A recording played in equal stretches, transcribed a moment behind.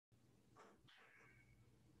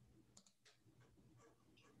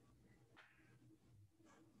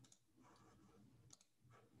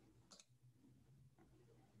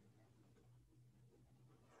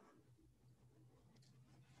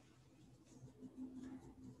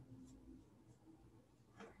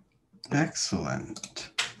Excellent.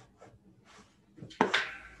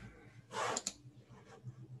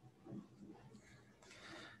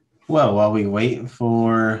 Well, while we wait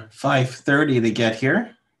for 5:30 to get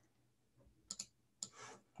here,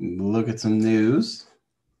 look at some news.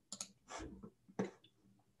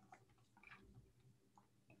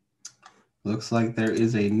 Looks like there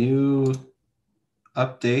is a new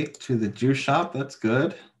update to the juice shop. That's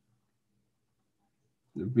good.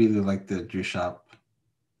 I really like the juice shop.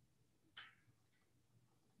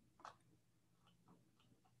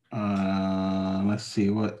 Let's see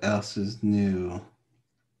what else is new.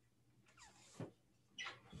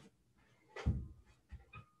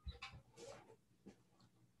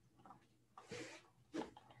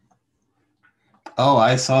 Oh,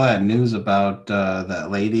 I saw that news about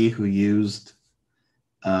that lady who used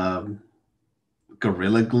Gorilla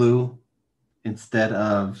Glue instead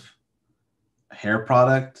of hair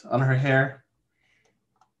product on her hair.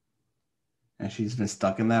 And she's been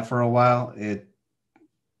stuck in that for a while.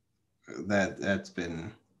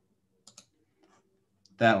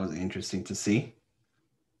 That was interesting to see.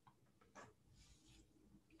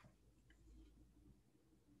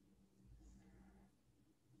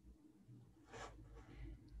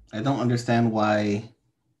 I don't understand why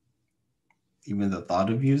even the thought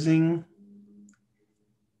of using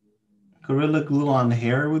Gorilla Glue on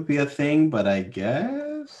hair would be a thing, but I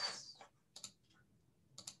guess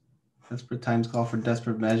desperate times call for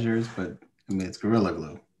desperate measures, but I mean, it's Gorilla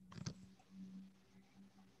Glue.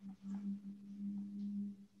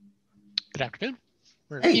 Good afternoon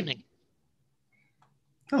or Hey. evening.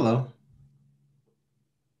 Hello.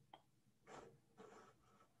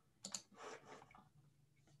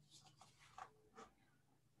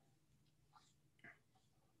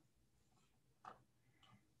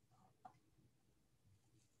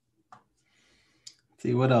 Let's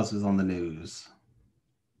see what else is on the news.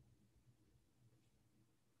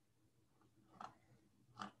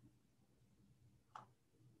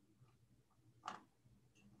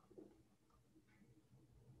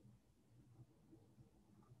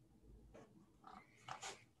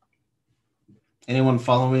 Anyone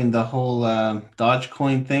following the whole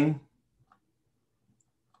Dogecoin thing?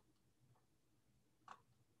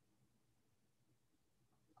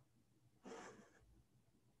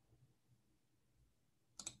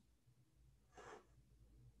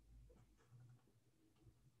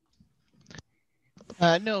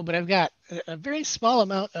 No, but I've got a very small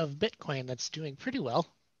amount of Bitcoin that's doing pretty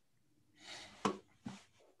well.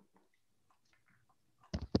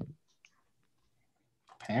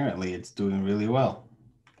 Apparently, it's doing really well.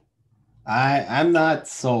 I'm not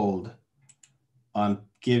sold on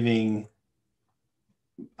giving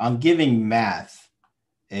math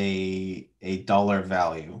a dollar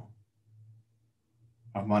value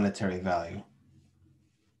or monetary value.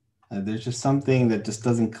 There's just something that just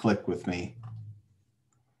doesn't click with me.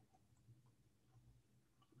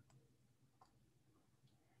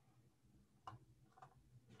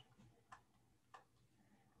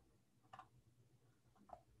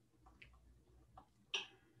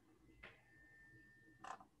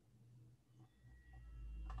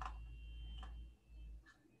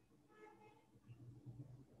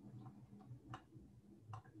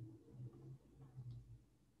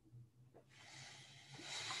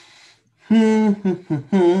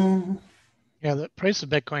 Yeah, the price of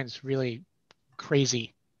Bitcoin is really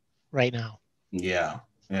crazy right now. Yeah.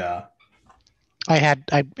 I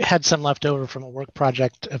had some left over from a work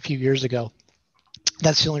project a few years ago.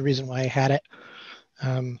 That's the only reason why I had it.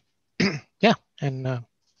 Yeah, and I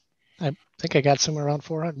think I got somewhere around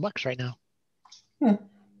 $400 right now.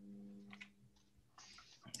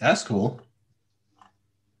 That's cool.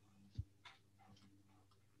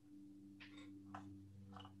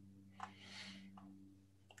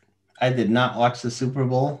 I did not watch the Super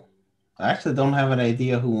Bowl. I actually don't have an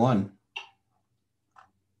idea who won.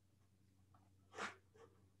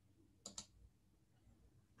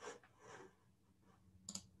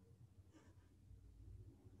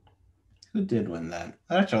 Who did win that?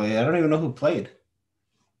 Actually, I don't even know who played.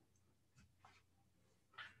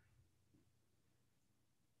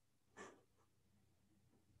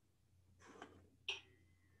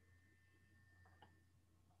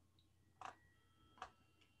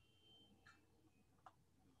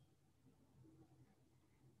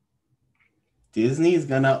 Disney's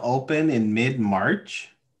gonna open in mid-March.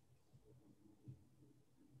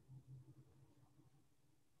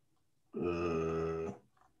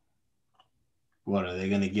 What are they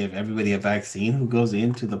gonna give everybody a vaccine who goes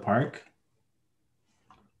into the park?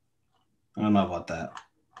 I don't know about that.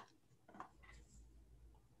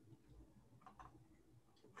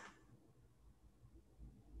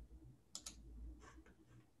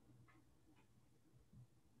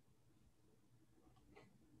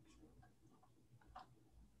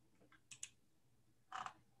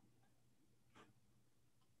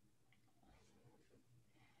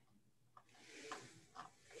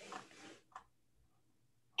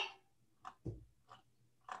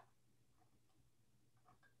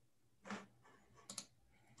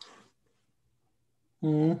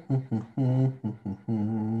 Trending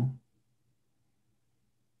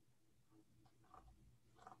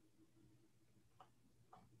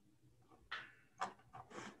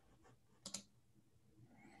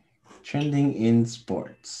in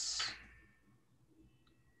sports.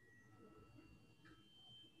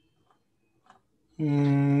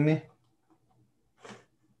 Hey,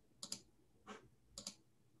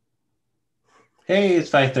 it's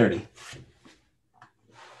 5:30.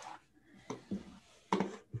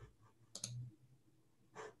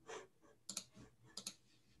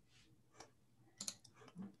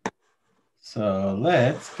 So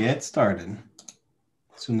let's get started.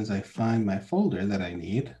 As soon as I find my folder that I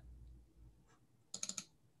need.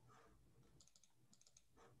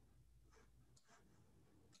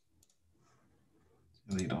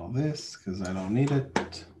 Delete all this because I don't need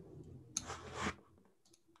it.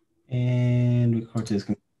 And record this.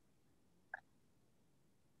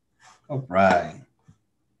 All right.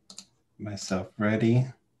 Myself ready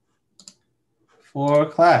for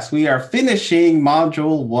class. We are finishing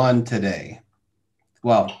module 1 today.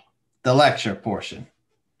 Well, the lecture portion.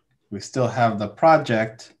 We still have the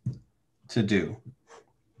project to do.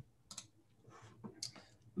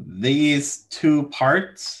 These two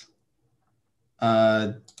parts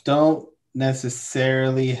don't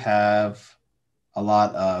necessarily have a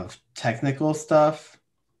lot of technical stuff,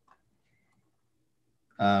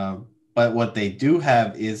 but what they do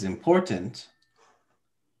have is important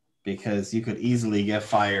because you could easily get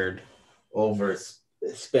fired over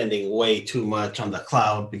spending way too much on the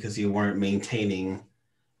cloud because you weren't maintaining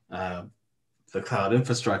the cloud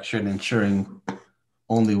infrastructure and ensuring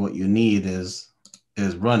only what you need is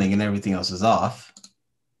running and everything else is off.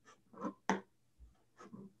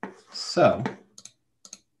 So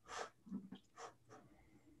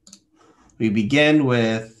we begin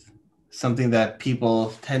with something that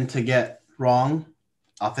people tend to get wrong: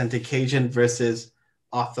 authentication versus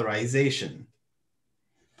authorization.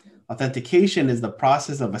 Authentication is the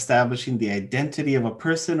process of establishing the identity of a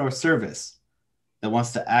person or service that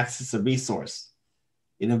wants to access a resource.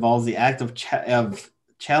 It involves the act of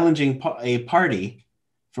challenging a party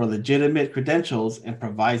for legitimate credentials and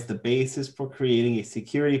provides the basis for creating a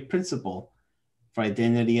security principle for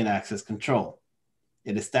identity and access control.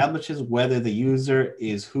 It establishes whether the user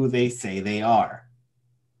is who they say they are.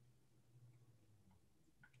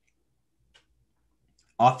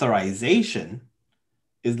 Authorization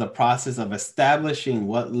is the process of establishing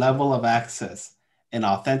what level of access an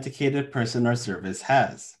authenticated person or service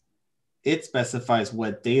has. It specifies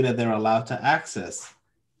what data they're allowed to access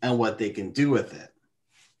and what they can do with it.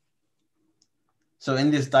 So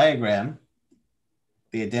in this diagram,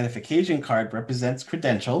 the identification card represents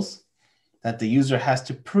credentials that the user has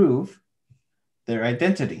to prove their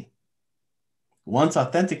identity. Once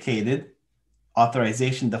authenticated,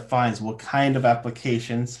 authorization defines what kind of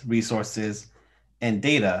applications, resources, and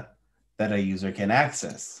data that a user can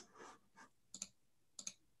access.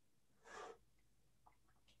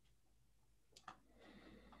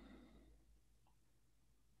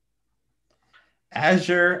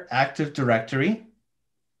 Azure Active Directory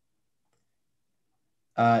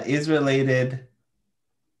is related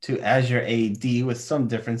to Azure AD with some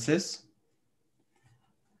differences.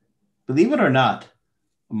 Believe it or not,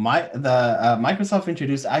 Microsoft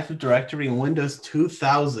introduced Active Directory in Windows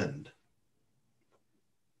 2000.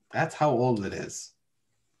 That's how old it is.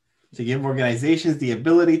 To give organizations the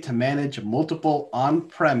ability to manage multiple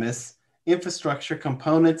on-premise infrastructure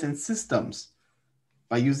components and systems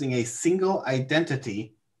by using a single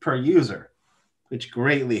identity per user, which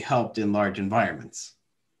greatly helped in large environments.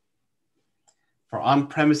 For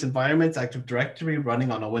on-premise environments, Active Directory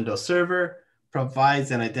running on a Windows server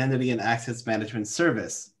provides an identity and access management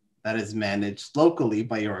service that is managed locally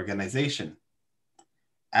by your organization.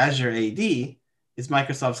 Azure AD is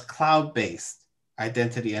Microsoft's cloud-based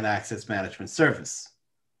identity and access management service.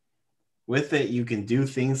 With it, you can do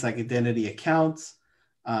things like identity accounts,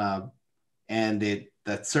 and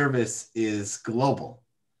that service is global.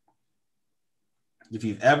 If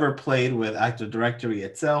you've ever played with Active Directory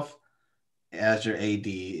itself, Azure AD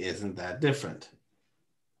isn't that different.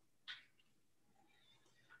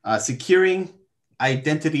 Securing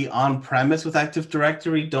identity on-premise with Active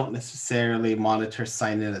Directory don't necessarily monitor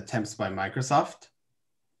sign-in attempts by Microsoft.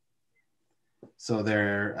 So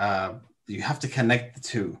you have to connect the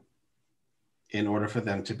two in order for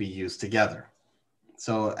them to be used together.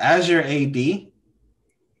 So Azure AD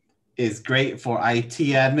is great for IT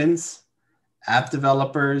admins, app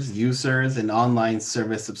developers, users, and online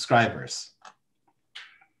service subscribers.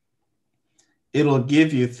 It'll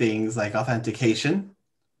give you things like authentication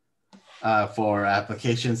for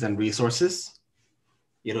applications and resources.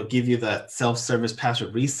 It'll give you the self-service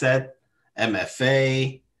password reset,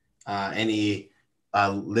 MFA, any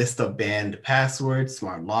list of banned passwords,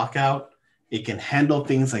 smart lockout. It can handle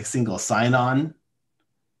things like single sign-on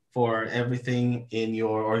for everything in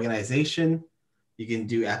your organization. You can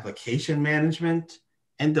do application management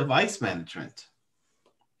and device management.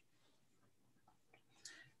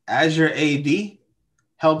 Azure AD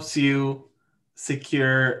helps you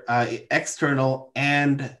secure external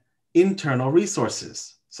and internal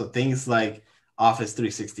resources. So things like Office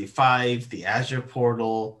 365, the Azure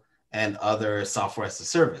portal, and other software as a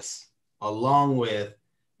service, along with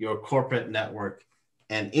your corporate network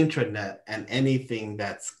and intranet and anything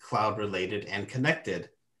that's cloud related and connected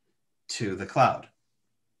to the cloud.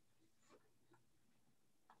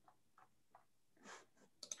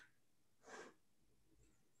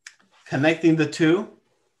 Connecting the two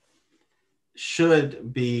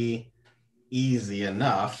should be easy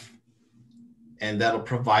enough, and that'll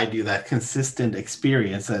provide you that consistent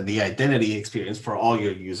experience, the identity experience for all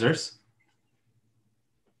your users.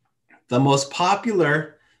 The most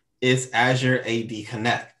popular is Azure AD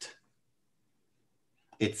Connect.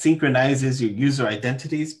 It synchronizes your user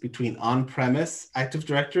identities between on-premise Active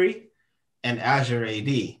Directory and Azure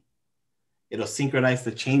AD. It'll synchronize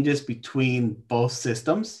the changes between both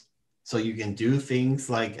systems, so you can do things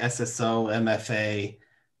like SSO, MFA,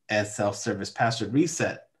 and self-service password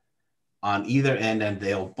reset on either end, and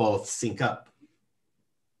they'll both sync up.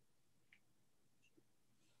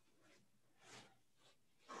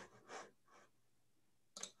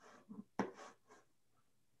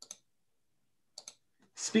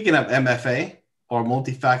 Speaking of MFA, or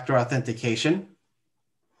multi-factor authentication,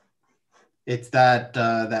 it's that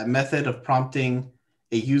method of prompting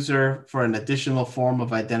a user for an additional form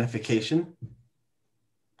of identification.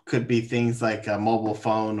 Could be things like a mobile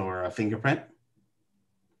phone or a fingerprint.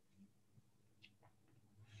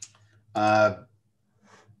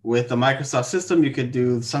 With the Microsoft system, you could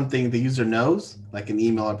do something the user knows, like an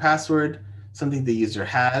email or password, something the user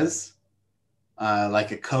has,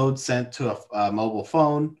 like a code sent to a mobile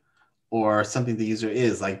phone, or something the user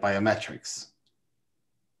is, like biometrics.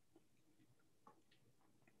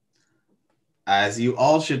 As you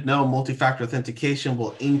all should know, multi-factor authentication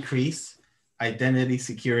will increase identity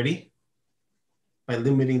security by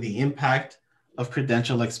limiting the impact of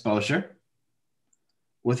credential exposure.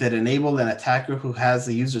 With it enabled, an attacker who has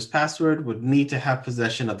the user's password would need to have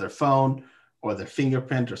possession of their phone or their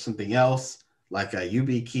fingerprint or something else, like a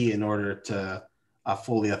YubiKey, in order to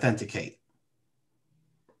fully authenticate.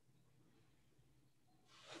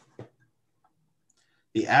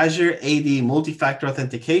 The Azure AD multi-factor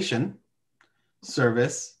authentication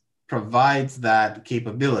service provides that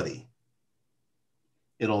capability.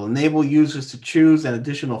 It'll enable users to choose an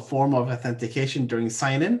additional form of authentication during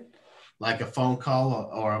sign-in, like a phone call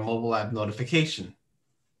or a mobile app notification.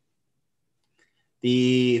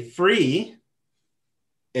 The free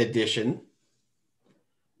edition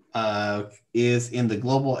is in the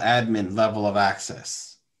global admin level of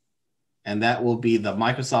access. And that will be the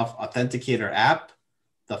Microsoft Authenticator app,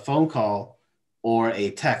 the phone call, or a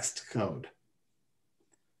text code.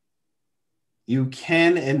 You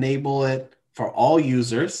can enable it for all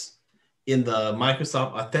users in the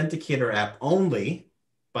Microsoft Authenticator app only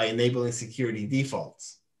by enabling security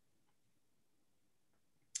defaults.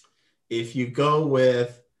 If you go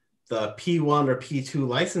with the P1 or P2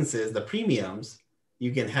 licenses, the premiums,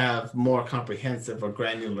 you can have more comprehensive or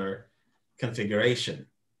granular configuration.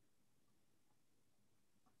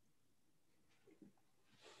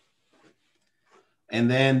 And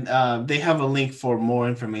then they have a link for more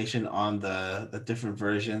information on the different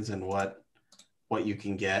versions and what you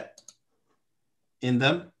can get in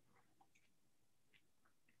them.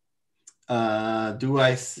 For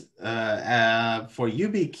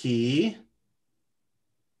YubiKey,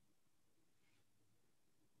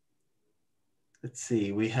 let's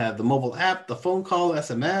see, we have the mobile app, the phone call,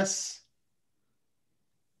 SMS.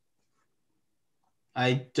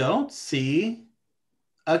 I don't see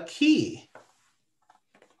a key.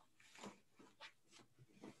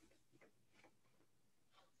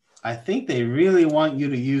 I think they really want you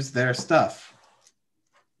to use their stuff.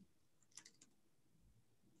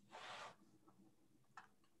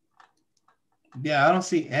 Yeah, I don't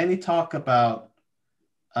see any talk about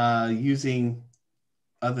using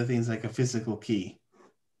other things like a physical key.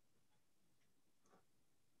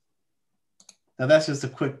 Now that's just a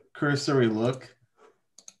quick cursory look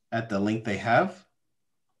at the link they have.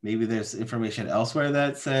 Maybe there's information elsewhere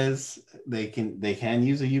that says they can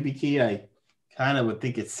use a YubiKey. I kind of would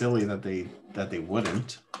think it's silly that they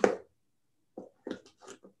wouldn't.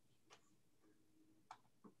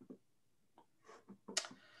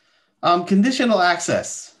 Conditional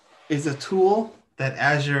access is a tool that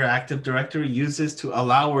Azure Active Directory uses to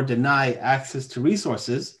allow or deny access to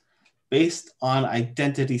resources based on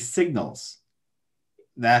identity signals.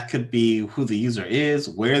 That could be who the user is,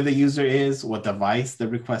 where the user is, what device they're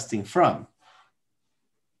requesting from.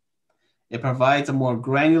 It provides a more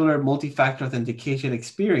granular multi-factor authentication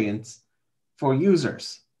experience for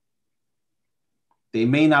users. They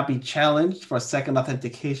may not be challenged for a second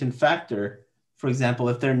authentication factor, for example,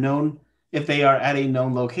 if they are at a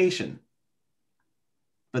known location.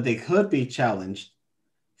 But they could be challenged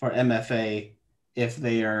for MFA if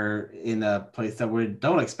they are in a place that we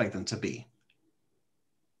don't expect them to be.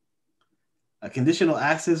 A conditional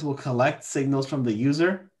access will collect signals from the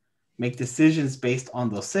user, make decisions based on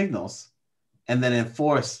those signals, and then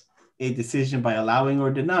enforce a decision by allowing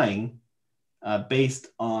or denying based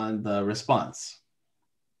on the response.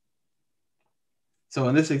 So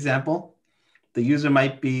in this example, the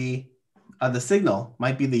signal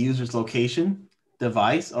might be the user's location,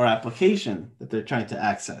 device, or application that they're trying to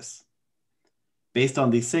access. Based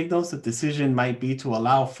on these signals, the decision might be to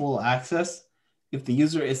allow full access if the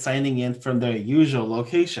user is signing in from their usual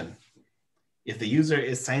location. If the user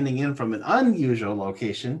is signing in from an unusual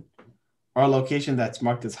location or a location that's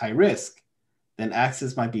marked as high risk, then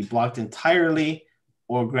access might be blocked entirely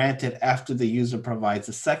or granted after the user provides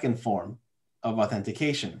a second form of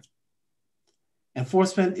authentication.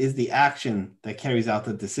 Enforcement is the action that carries out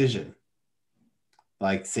the decision,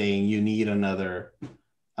 like saying you need another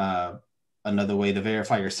way to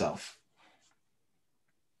verify yourself.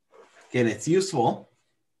 Again, it's useful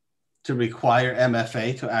to require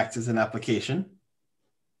MFA to access an application.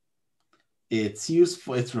 It's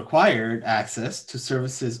required access to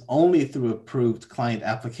services only through approved client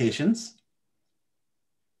applications,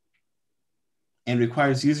 and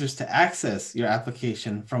requires users to access your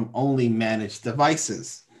application from only managed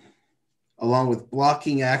devices, along with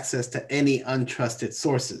blocking access to any untrusted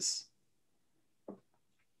sources.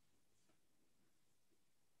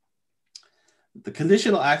 The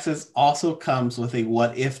conditional access also comes with a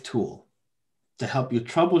what-if tool to help you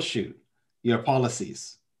troubleshoot your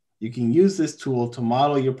policies. You can use this tool to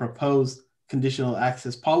model your proposed conditional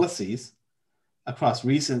access policies across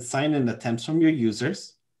recent sign-in attempts from your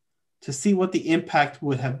users to see what the impact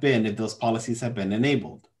would have been if those policies have been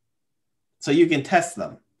enabled. So you can test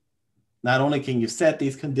them. Not only can you set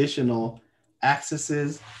these conditional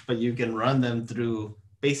accesses, but you can run them through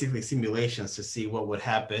basically simulations to see what would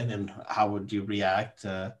happen and how would you react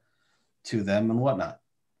to them and whatnot.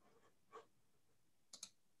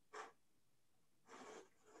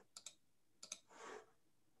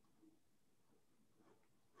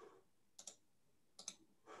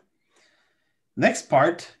 Next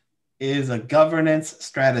part is a governance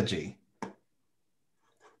strategy.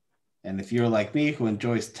 And if you're like me who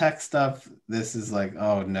enjoys tech stuff, this is like,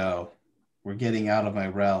 oh no, we're getting out of my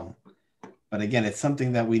realm. But again, it's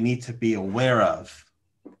something that we need to be aware of.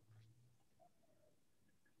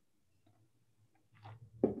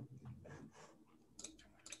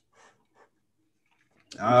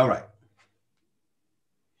 All right.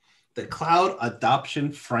 The Cloud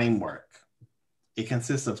Adoption Framework. It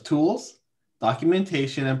consists of tools,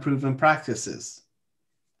 documentation, and proven practices.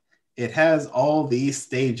 It has all these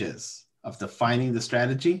stages of defining the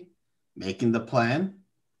strategy, making the plan,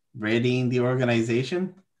 readying the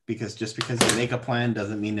organization, because just because you make a plan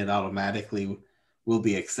doesn't mean it automatically will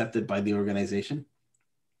be accepted by the organization.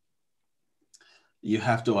 You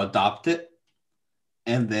have to adopt it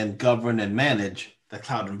and then govern and manage the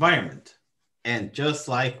cloud environment. And just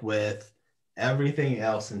like with everything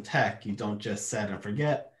else in tech, you don't just set and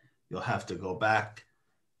forget. You'll have to go back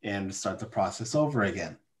and start the process over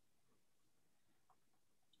again.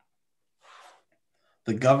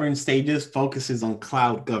 The govern stages focuses on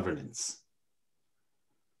cloud governance.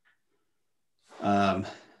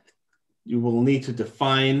 You will need to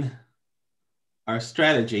define our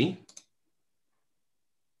strategy.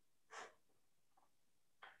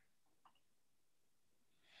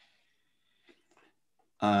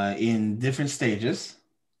 In different stages.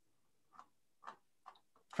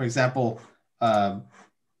 For example, to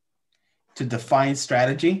define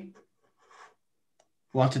strategy,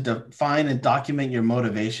 you want to define and document your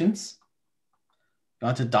motivations. You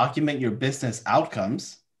want to document your business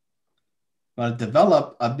outcomes. You want to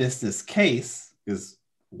develop a business case, because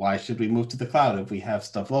why should we move to the cloud if we have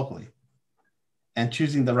stuff locally? And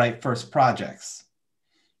choosing the right first projects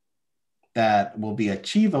that will be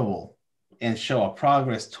achievable and show a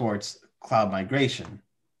progress towards cloud migration.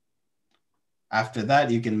 After that,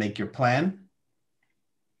 you can make your plan.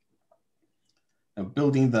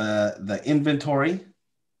 Building the inventory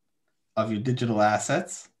of your digital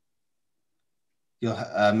assets, You'll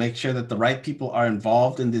make sure that the right people are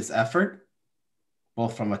involved in this effort,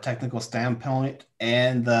 both from a technical standpoint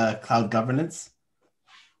and the cloud governance.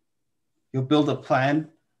 You'll build a plan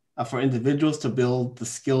for individuals to build the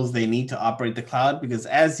skills they need to operate the cloud, because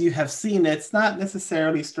as you have seen, it's not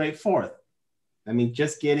necessarily straightforward. I mean,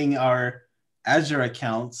 just getting our Azure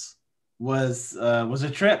accounts was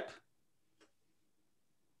a trip.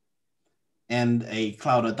 And a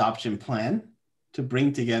cloud adoption plan to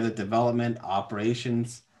bring together development,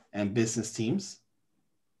 operations, and business teams.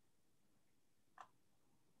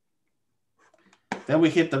 Then we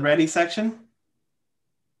hit the ready section,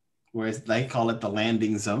 where they call it the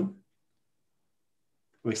landing zone.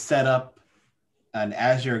 We set up an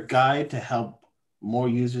Azure guide to help more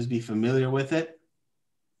users be familiar with it.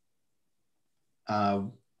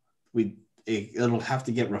 It'll have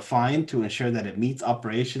to get refined to ensure that it meets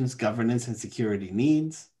operations, governance, and security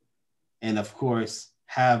needs. And of course,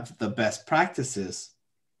 have the best practices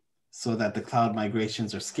so that the cloud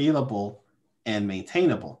migrations are scalable and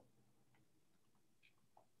maintainable.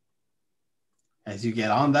 As you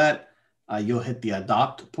get on that, you'll hit the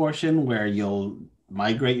adopt portion where you'll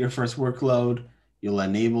migrate your first workload. You'll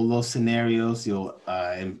enable those scenarios. You'll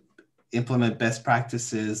implement best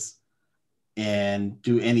practices and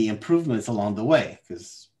do any improvements along the way.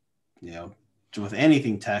 Because, with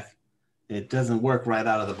anything tech, it doesn't work right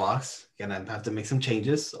out of the box. Again, I have to make some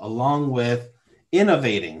changes along with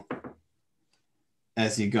innovating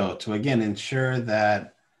as you go to, again, ensure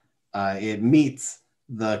that it meets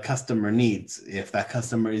the customer needs. If that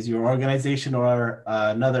customer is your organization or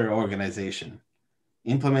another organization,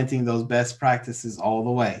 implementing those best practices all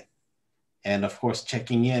the way. And of course,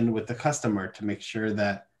 checking in with the customer to make sure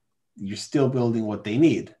that you're still building what they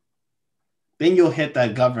need. Then you'll hit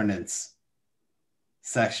that governance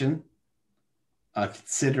section,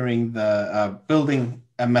 considering the building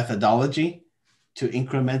a methodology to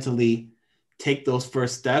incrementally take those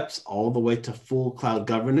first steps all the way to full cloud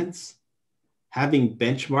governance, having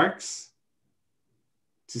benchmarks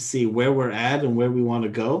to see where we're at and where we want to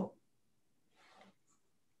go,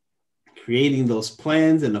 creating those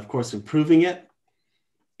plans and of course improving it,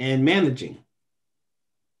 and managing,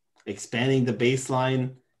 expanding the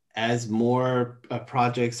baseline as more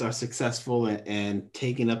projects are successful and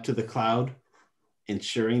taken up to the cloud,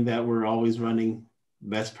 ensuring that we're always running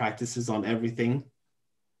best practices on everything,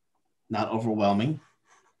 not overwhelming.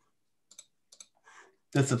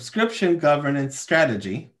 The subscription governance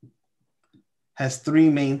strategy has three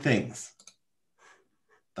main things.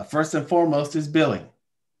 The first and foremost is billing,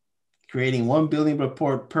 creating one billing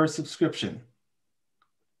report per subscription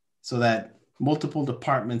so that multiple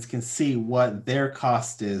departments can see what their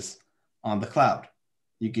cost is on the cloud.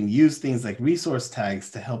 You can use things like resource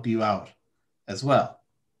tags to help you out as well.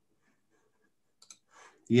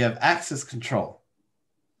 You have access control.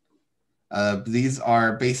 These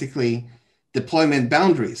are basically deployment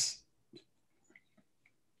boundaries.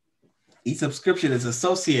 Each subscription is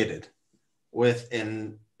associated with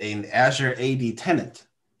an Azure AD tenant,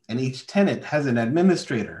 and each tenant has an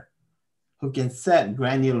administrator who can set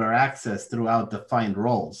granular access throughout defined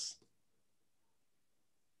roles.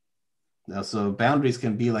 Now, so boundaries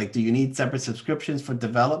can be like, do you need separate subscriptions for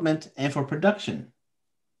development and for production?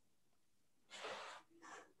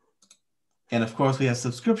 And of course, we have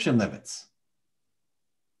subscription limits.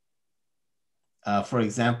 For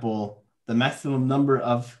example, the maximum number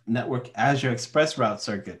of network Azure Express route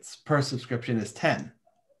circuits per subscription is 10.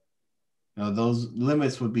 Now, those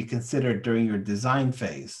limits would be considered during your design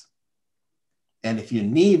phase. And if you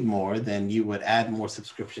need more, then you would add more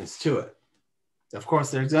subscriptions to it. Of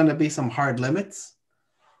course, there's going to be some hard limits,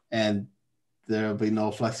 and there will be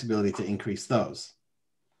no flexibility to increase those.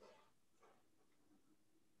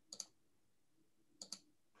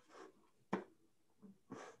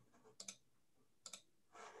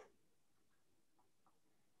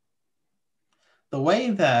 The way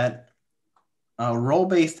that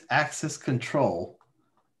role-based access control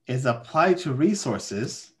is applied to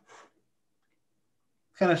resources,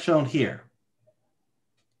 kind of shown here.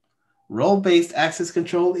 Role-based access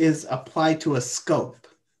control is applied to a scope,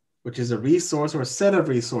 which is a resource or set of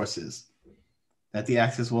resources that the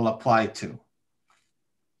access will apply to.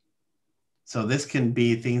 So this can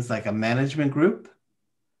be things like a management group,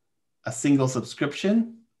 a single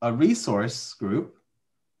subscription, a resource group,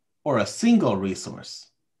 or a single resource.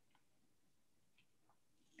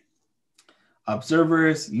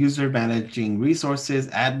 Observers, user managing resources,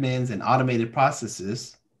 admins, and automated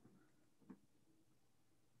processes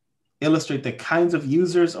illustrate the kinds of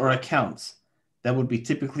users or accounts that would be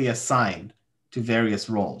typically assigned to various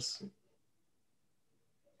roles.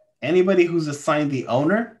 Anybody who's assigned the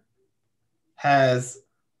owner has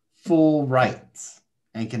full rights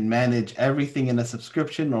and can manage everything in a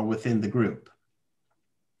subscription or within the group.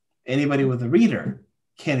 Anybody with a reader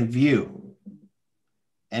can view.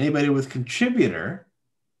 Anybody with contributor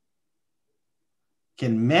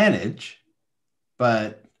can manage,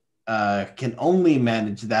 but can only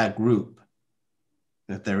manage that group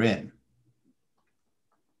that they're in.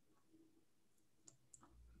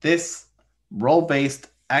 This role-based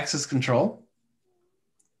access control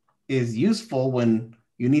is useful when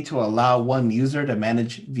you need to allow one user to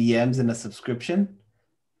manage VMs in a subscription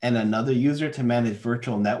and another user to manage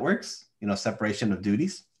virtual networks, separation of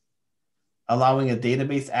duties. Allowing a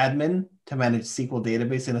database admin to manage SQL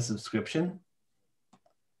database in a subscription.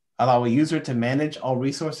 Allow a user to manage all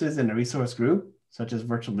resources in a resource group, such as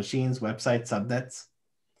virtual machines, websites, subnets.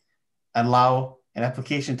 Allow an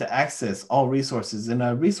application to access all resources in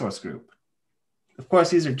a resource group. Of course,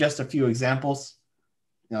 these are just a few examples.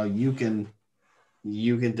 You can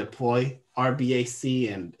deploy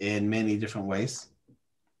RBAC in many different ways.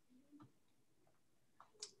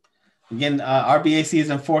 Again, RBAC is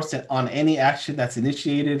enforced on any action that's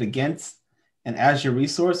initiated against an Azure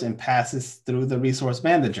resource and passes through the resource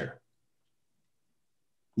manager.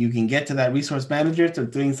 You can get to that resource manager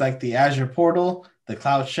through things like the Azure portal, the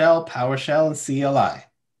Cloud Shell, PowerShell, and CLI.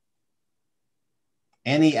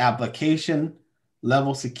 Any application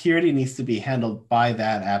level security needs to be handled by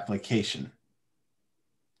that application.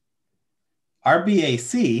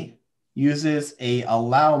 RBAC uses a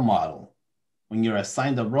allow model. When you're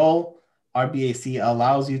assigned a role, RBAC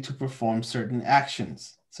allows you to perform certain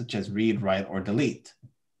actions, such as read, write, or delete.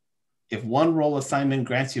 If one role assignment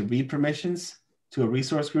grants you read permissions to a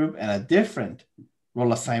resource group and a different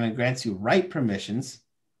role assignment grants you write permissions,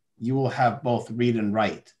 you will have both read and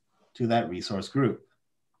write to that resource group.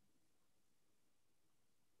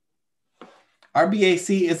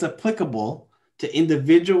 RBAC is applicable to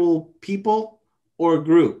individual people or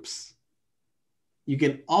groups. You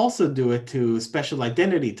can also do it to special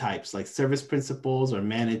identity types like service principals or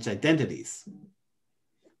managed identities.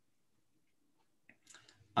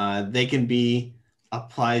 They can be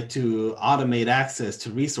applied to automate access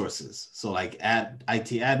to resources. So like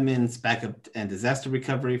IT admins, backup and disaster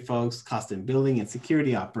recovery folks, cost and billing, and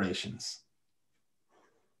security operations.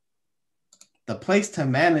 The place to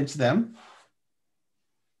manage them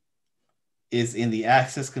is in the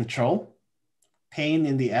access control pane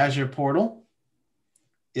in the Azure portal.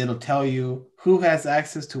 It'll tell you who has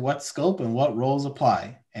access to what scope and what roles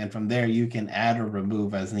apply. And from there, you can add or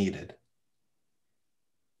remove as needed.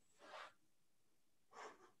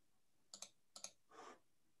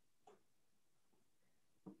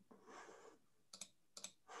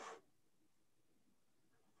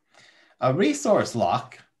 A resource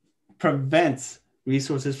lock prevents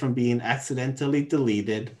resources from being accidentally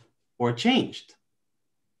deleted or changed.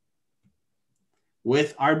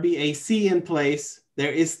 With RBAC in place,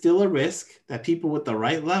 there is still a risk that people with the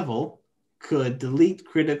right level could delete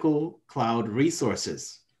critical cloud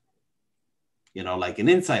resources, like an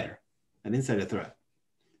insider threat.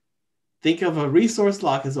 Think of a resource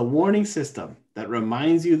lock as a warning system that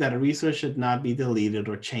reminds you that a resource should not be deleted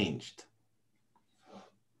or changed.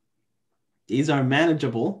 These are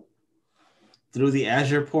manageable through the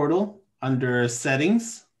Azure portal under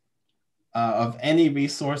settings of any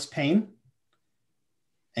resource pane.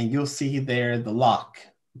 And you'll see there the lock.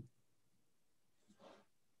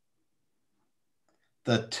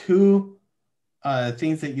 The two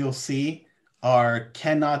things that you'll see are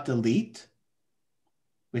cannot delete,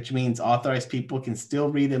 which means authorized people can still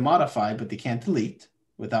read and modify, but they can't delete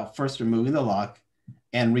without first removing the lock,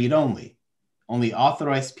 and read only. Only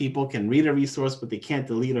authorized people can read a resource, but they can't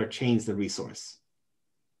delete or change the resource.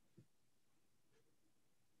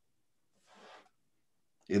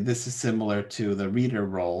 This is similar to the reader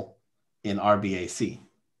role in RBAC.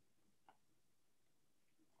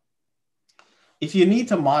 If you need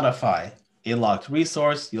to modify a locked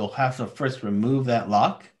resource, you'll have to first remove that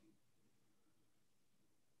lock.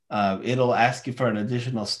 It'll ask you for an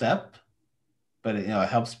additional step, but it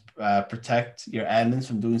helps protect your admins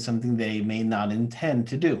from doing something they may not intend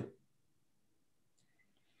to do.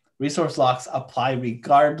 Resource locks apply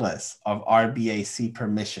regardless of RBAC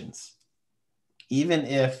permissions. Even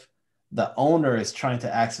if the owner is trying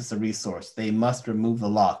to access a resource, they must remove the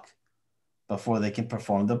lock before they can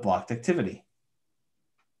perform the blocked activity.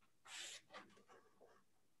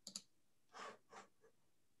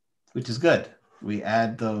 Which is good. We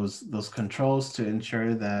add those controls to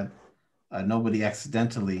ensure that nobody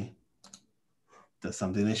accidentally does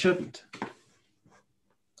something they shouldn't.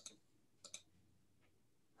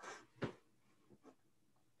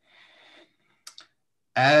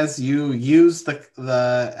 as you use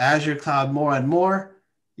the Azure cloud more and more,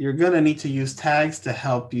 you're going to need to use tags to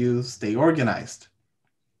help you stay organized.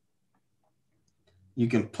 You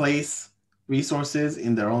can place resources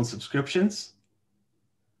in their own subscriptions.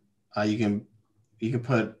 You can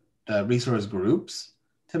put resource groups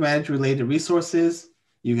to manage related resources.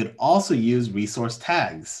 You can also use resource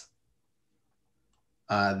tags.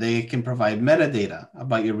 They can provide metadata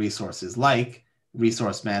about your resources like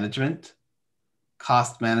resource management,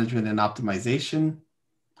 cost management and optimization,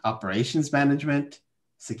 operations management,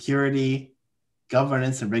 security,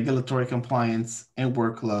 governance and regulatory compliance, and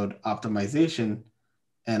workload optimization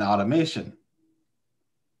and automation.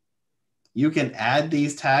 You can add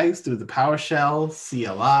these tags through the PowerShell,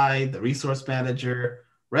 CLI, the Resource Manager,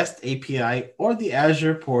 REST API, or the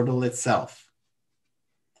Azure portal itself.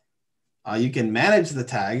 You can manage the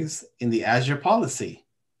tags in the Azure policy.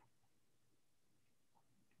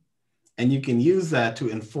 And you can use that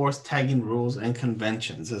to enforce tagging rules and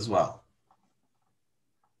conventions as well.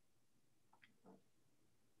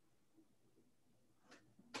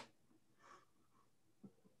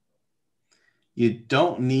 You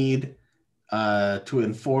don't need to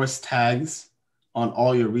enforce tags on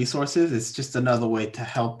all your resources. It's just another way to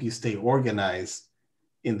help you stay organized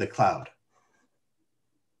in the cloud.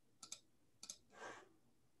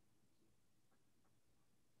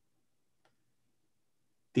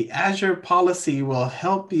 The Azure policy will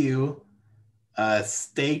help you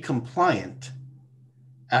stay compliant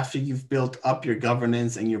after you've built up your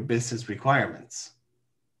governance and your business requirements.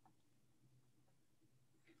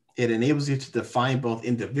 It enables you to define both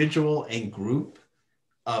individual and group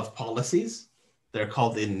of policies. They're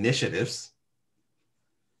called initiatives.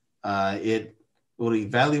 It will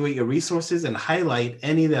evaluate your resources and highlight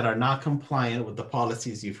any that are not compliant with the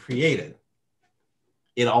policies you've created.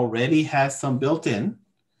 It already has some built in,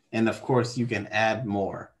 and of course you can add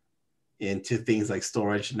more into things like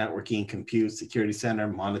storage, networking, compute, security center,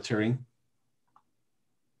 monitoring.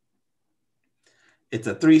 It's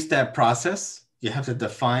a 3-step process. You have to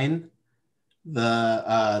define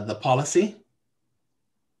the policy,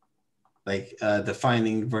 like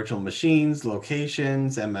defining virtual machines,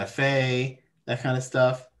 locations, MFA, that kind of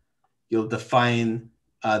stuff. You'll define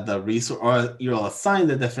the resource, or you'll assign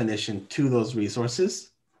the definition to those resources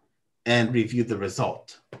and review the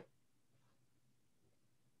result.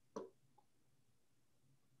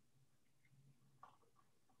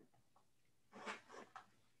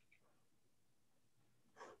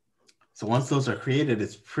 So once those are created,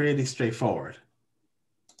 it's pretty straightforward.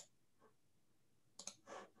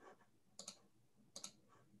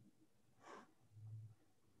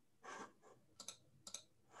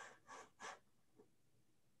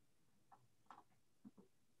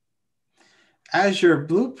 Azure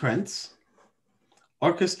Blueprints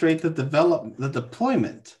orchestrate the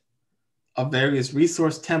deployment of various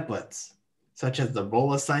resource templates, such as the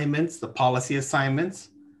role assignments, the policy assignments,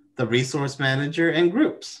 the resource manager, and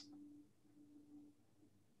groups.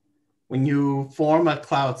 When you form a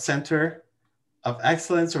cloud center of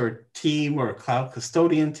excellence or team or a cloud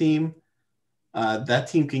custodian team, that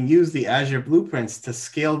team can use the Azure Blueprints to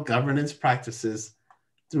scale governance practices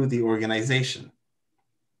through the organization.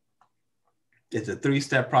 It's a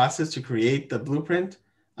 3-step process to create the blueprint,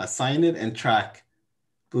 assign it, and track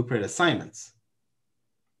blueprint assignments.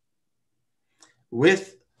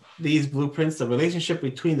 With these blueprints, the relationship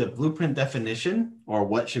between the blueprint definition, or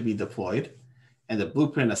what should be deployed, and the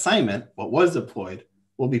blueprint assignment, what was deployed,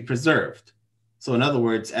 will be preserved. So in other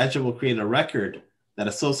words, Azure will create a record that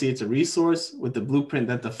associates a resource with the blueprint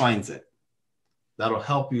that defines it. That'll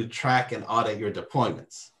help you track and audit your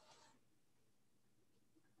deployments.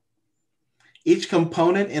 Each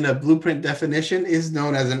component in a blueprint definition is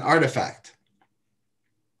known as an artifact.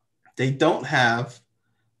 They don't have,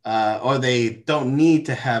 or they don't need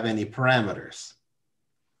to have any parameters.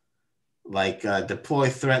 Like deploy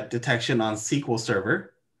threat detection on SQL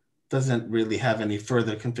Server doesn't really have any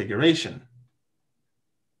further configuration.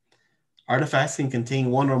 Artifacts can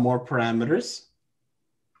contain one or more parameters.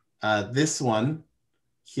 This one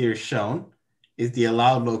here shown is the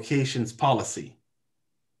allowed locations policy.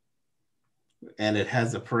 And it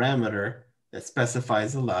has a parameter that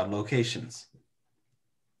specifies allowed locations.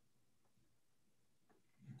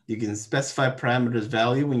 You can specify parameters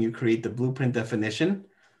value when you create the blueprint definition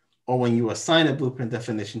or when you assign a blueprint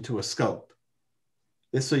definition to a scope.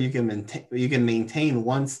 This way you can maintain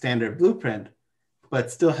one standard blueprint,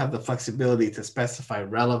 but still have the flexibility to specify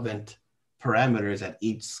relevant parameters at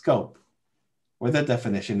each scope where that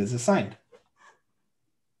definition is assigned.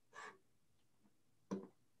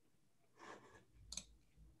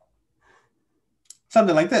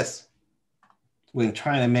 Something like this. when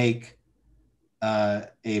trying to make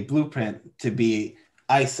a blueprint to be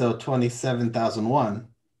ISO 27001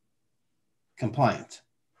 compliant.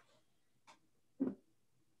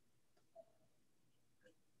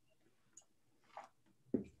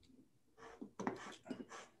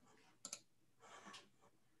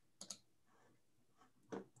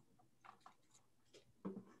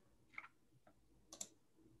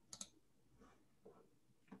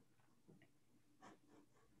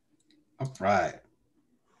 All right.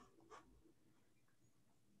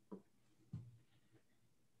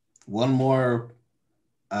 One more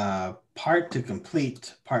part to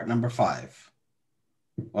complete part number 5.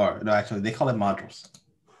 Or no, actually, they call it modules.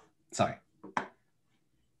 Sorry.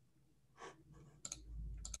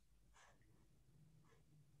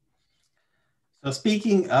 So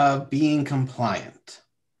speaking of being compliant,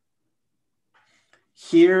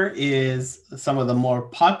 here is some of the more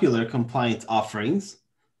popular compliance offerings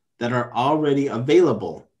that are already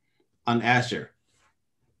available on Azure.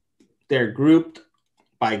 They're grouped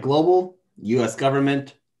by global, US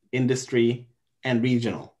government, industry, and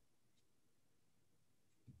regional.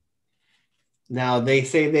 Now, they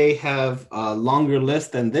say they have a longer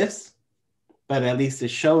list than this, but at least it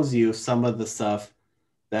shows you some of the stuff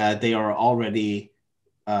that they are already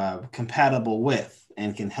compatible with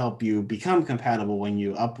and can help you become compatible when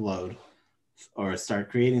you upload or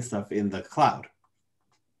start creating stuff in the cloud.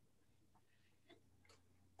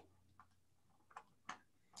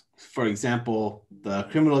 For example, the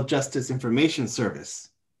Criminal Justice Information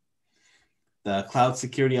Service, the Cloud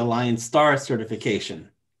Security Alliance STAR certification,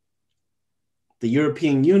 the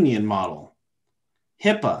European Union model,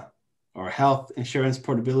 HIPAA, or Health Insurance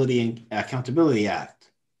Portability and Accountability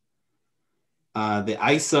Act, the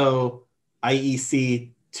ISO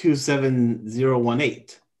IEC 27018,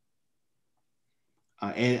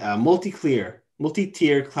 and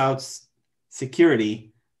multi-tier cloud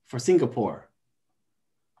security for Singapore,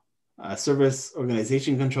 Service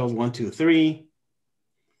Organization Controls 123,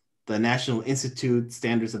 the National Institute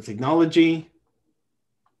Standards of Technology,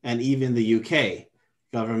 and even the UK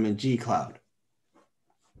Government G Cloud.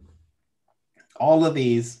 All of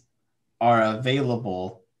these are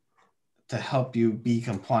available to help you be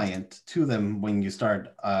compliant to them when you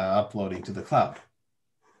start uploading to the cloud.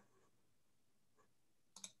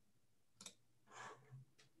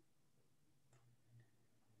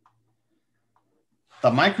 The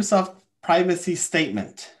Microsoft Privacy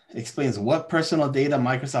Statement explains what personal data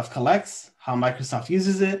Microsoft collects, how Microsoft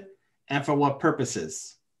uses it, and for what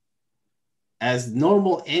purposes. As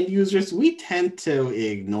normal end users, we tend to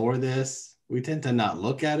ignore this. We tend to not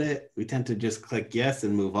look at it. We tend to just click yes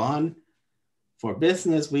and move on. For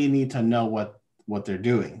business, we need to know what they're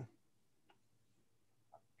doing.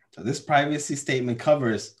 So this privacy statement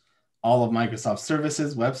covers all of Microsoft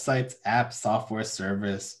services, websites, apps, software,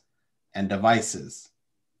 service, and devices.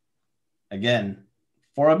 Again,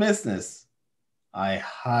 for a business, I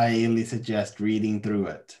highly suggest reading through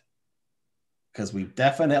it because we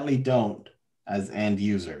definitely don't as end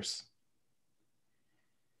users.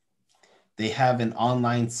 They have an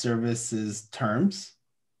online services terms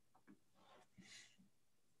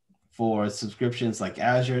for subscriptions like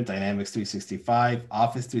Azure, Dynamics 365,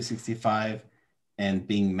 Office 365, and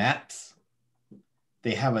Bing Maps.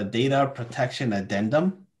 They have a data protection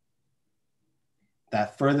addendum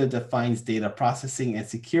that further defines data processing and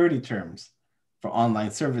security terms for online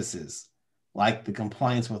services, like the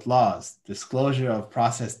compliance with laws, disclosure of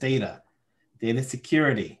processed data, data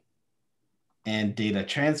security, and data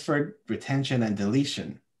transfer, retention, and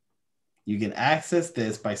deletion. You can access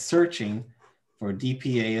this by searching for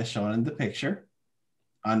DPA as shown in the picture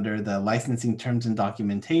under the licensing terms and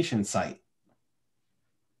documentation site.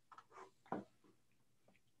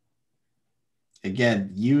 Again,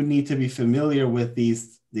 you need to be familiar with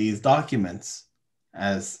these documents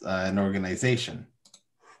as an organization.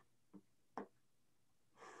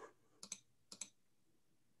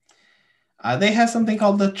 They have something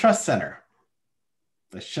called the Trust Center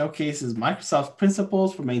that showcases Microsoft's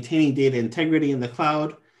principles for maintaining data integrity in the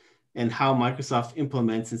cloud and how Microsoft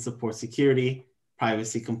implements and supports security,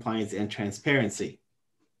 privacy, compliance, and transparency.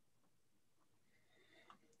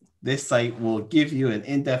 This site will give you an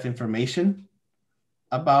in-depth information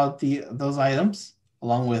about those items,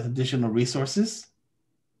 along with additional resources.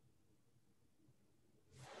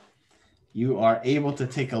 You are able to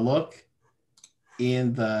take a look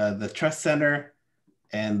in the Trust Center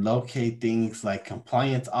and locate things like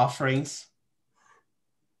compliance offerings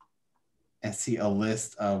and see a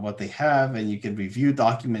list of what they have. And you can review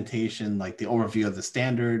documentation like the overview of the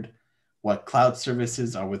standard, what cloud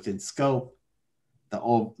services are within scope, the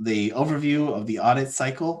overview of the audit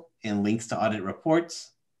cycle in links to audit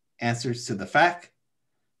reports, answers to the FAQ,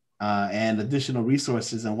 and additional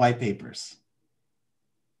resources and white papers.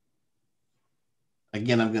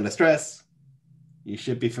 Again, I'm going to stress, you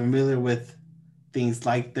should be familiar with things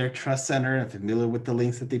like their trust center and familiar with the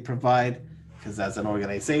links that they provide, because as an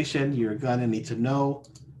organization, you're going to need to know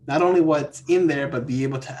not only what's in there, but be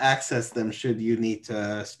able to access them should you need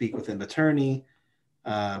to speak with an attorney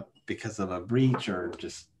because of a breach or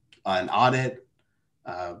just an audit.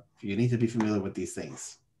 You need to be familiar with these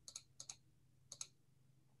things.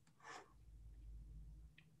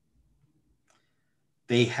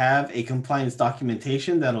 They have a compliance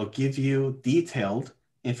documentation that'll give you detailed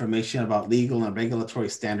information about legal and regulatory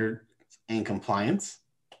standards and compliance.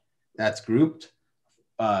 That's grouped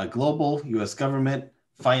global, US government,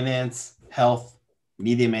 finance, health,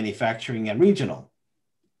 media manufacturing, and regional.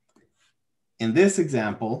 In this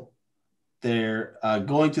example, they're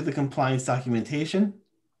going to the compliance documentation.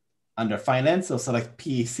 Under finance, they'll select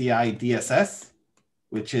PCI DSS,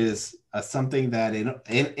 which is something that in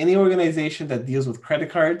any organization that deals with credit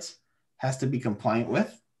cards has to be compliant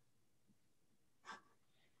with.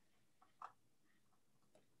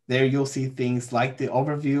 There you'll see things like the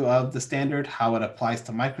overview of the standard, how it applies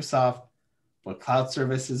to Microsoft, what cloud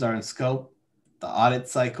services are in scope, the audit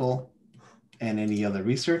cycle, and any other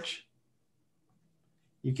research.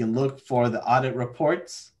 You can look for the audit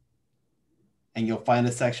reports, and you'll find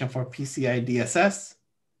a section for PCI DSS.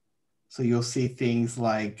 So you'll see things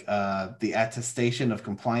like the attestation of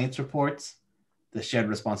compliance reports, the shared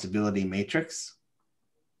responsibility matrix.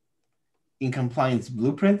 In compliance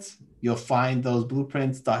blueprints, you'll find those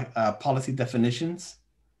blueprints, policy definitions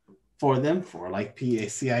for them for like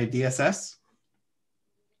PCI DSS.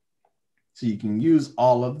 So you can use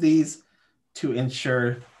all of these to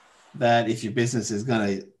ensure that if your business is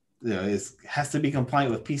gonna, has to be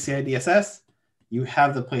compliant with PCI DSS, you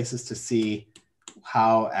have the places to see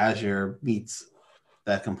how Azure meets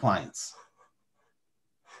that compliance.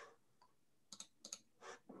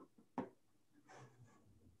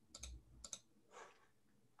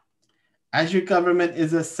 Azure Government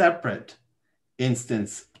is a separate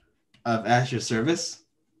instance of Azure Service.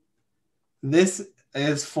 This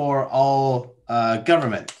is for all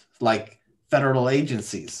government, like federal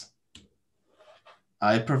agencies.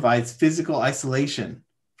 It provides physical isolation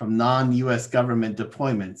from non-US government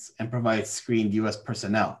deployments and provides screened US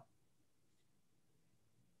personnel.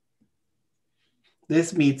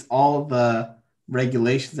 This meets all the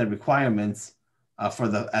regulations and requirements at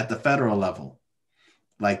the federal level,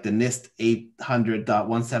 like the NIST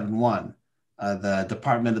 800.171, the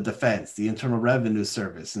Department of Defense, the Internal Revenue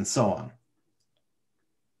Service, and so on.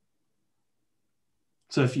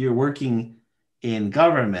 So if you're working in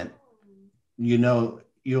government,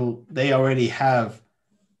 they already have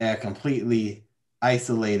a completely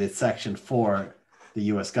isolated section for the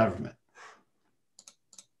US government.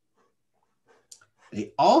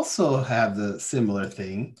 They also have the similar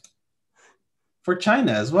thing for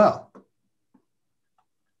China as well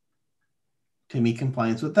to meet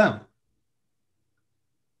compliance with them.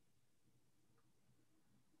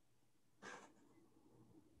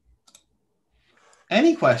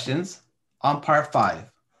 Any questions on part 5?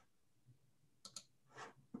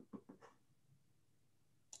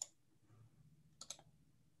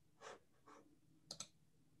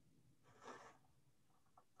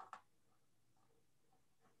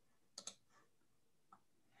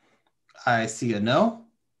 I see a no.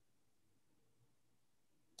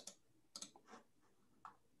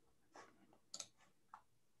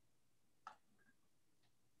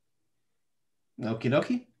 Okie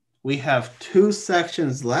dokie. We have 2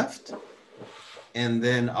 sections left, and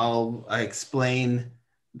then I'll explain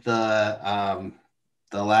the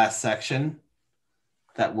last section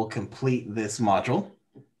that will complete this module.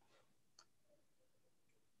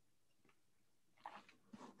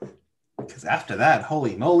 Because after that,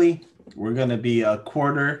 holy moly, we're going to be a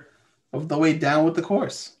quarter of the way down with the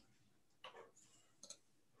course.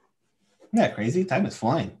 Yeah, crazy. Time is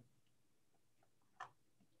flying.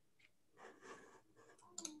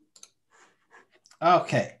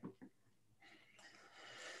 Okay.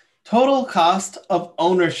 Total cost of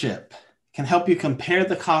ownership can help you compare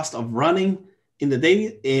the cost of running in a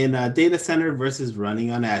data center versus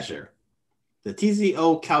running on Azure. The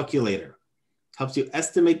TCO calculator helps you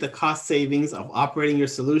estimate the cost savings of operating your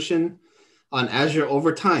solution on Azure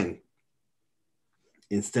over time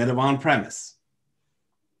instead of on-premise.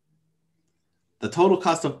 The total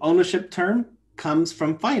cost of ownership term comes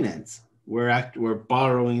from finance. We're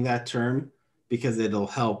borrowing that term because it'll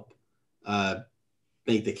help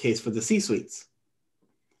make the case for the C-suites.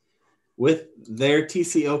 With their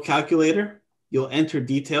TCO calculator, You'll enter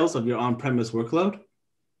details of your on-premise workload.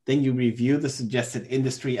 Then you review the suggested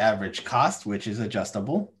industry average cost, which is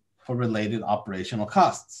adjustable for related operational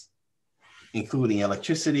costs, including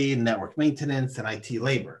electricity, network maintenance, and IT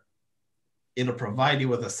labor. It'll provide you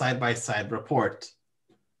with a side-by-side report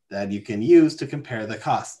that you can use to compare the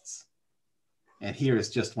costs. And here is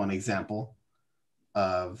just one example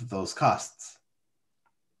of those costs.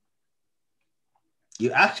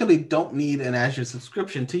 You actually don't need an Azure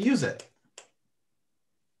subscription to use it.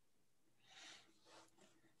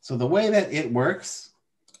 So the way that it works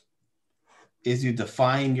is you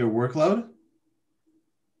define your workload,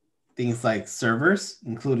 things like servers,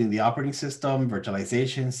 including the operating system,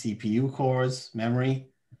 virtualization, CPU cores, memory,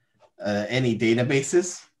 any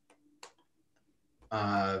databases,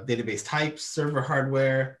 database types, server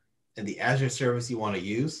hardware, and the Azure service you want to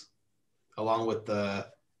use, along with the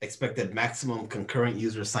expected maximum concurrent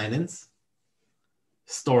user sign-ins,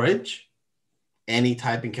 storage, any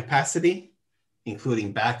type and capacity,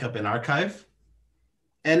 including backup and archive,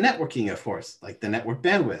 and networking, of course, like the network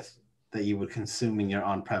bandwidth that you would consume in your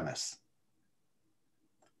on-premise.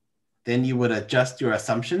 Then you would adjust your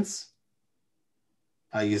assumptions.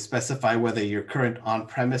 You specify whether your current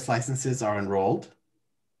on-premise licenses are enrolled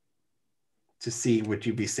to see would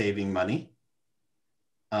you be saving money.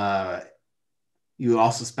 You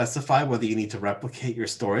also specify whether you need to replicate your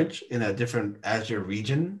storage in a different Azure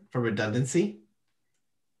region for redundancy.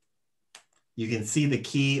 You can see the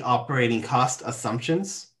key operating cost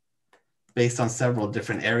assumptions based on several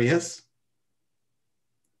different areas.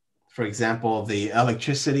 For example, the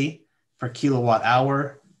electricity per kilowatt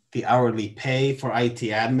hour, the hourly pay for IT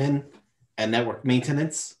admin, and network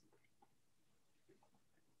maintenance.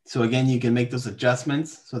 So again, you can make those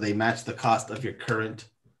adjustments so they match the cost of your current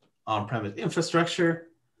on-premise infrastructure.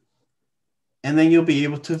 And then you'll be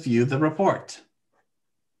able to view the report.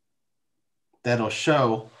 That'll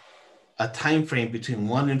show a time frame between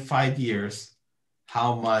 1 and 5 years,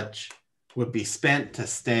 how much would be spent to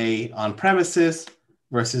stay on premises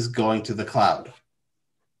versus going to the cloud.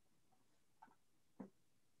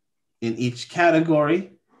 In each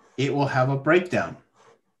category, it will have a breakdown.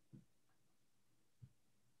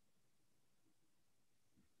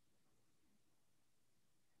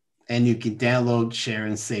 And you can download, share,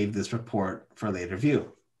 and save this report for later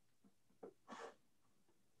view.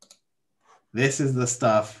 This is the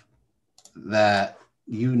stuff that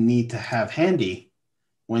you need to have handy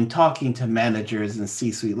when talking to managers and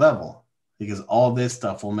C-suite level, because all this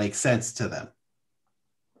stuff will make sense to them.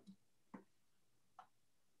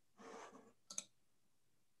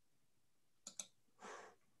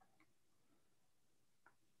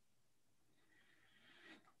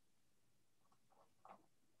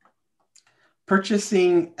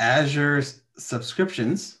 Purchasing Azure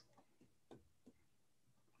subscriptions,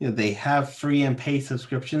 they have free and paid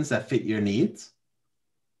subscriptions that fit your needs.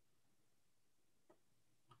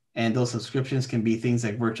 And those subscriptions can be things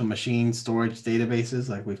like virtual machines, storage, databases,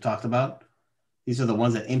 like we've talked about. These are the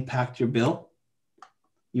ones that impact your bill.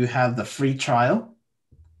 You have the free trial,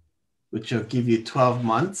 which will give you 12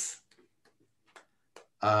 months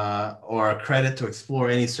or a credit to explore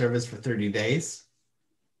any service for 30 days.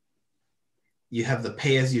 You have the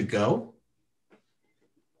pay-as-you-go,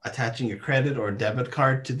 attaching a credit or a debit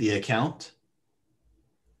card to the account.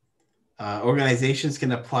 Organizations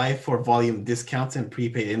can apply for volume discounts and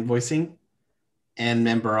prepaid invoicing and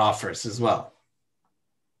member offers as well.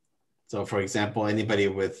 So for example, anybody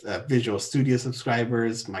with Visual Studio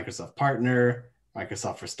subscribers, Microsoft Partner,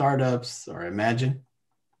 Microsoft for Startups, or Imagine.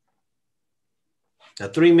 The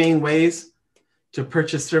 3 main ways to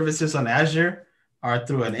purchase services on Azure are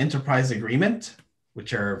through an enterprise agreement,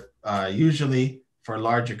 which are usually for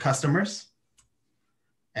larger customers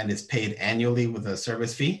and is paid annually with a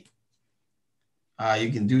service fee.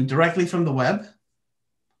 You can do directly from the web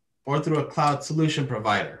or through a cloud solution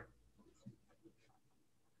provider.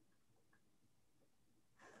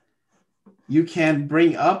 You can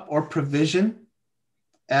bring up or provision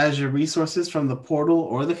Azure resources from the portal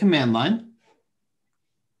or the command line.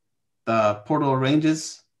 The portal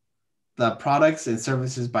arranges the products and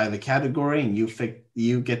services by the category, and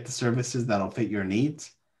you get the services that'll fit your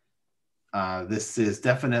needs. This is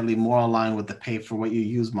definitely more aligned with the pay for what you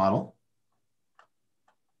use model.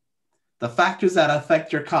 The factors that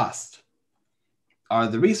affect your cost are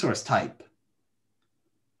the resource type,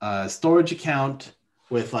 storage account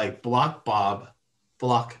with like block blob,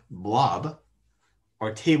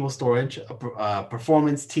 or table storage, a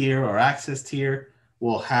performance tier or access tier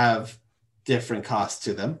will have different costs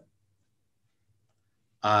to them.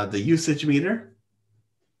 The usage meter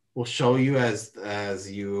will show you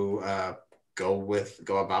as you go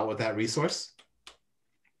about with that resource.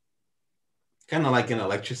 kind of like an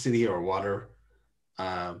electricity or water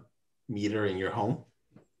meter in your home.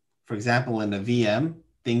 For example, in a VM,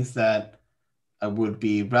 things that would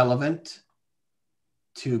be relevant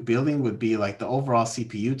to building would be like the overall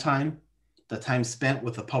CPU time, the time spent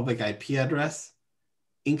with a public IP address,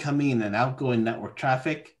 incoming and outgoing network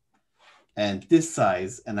traffic, and disk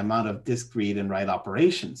size and amount of disk read and write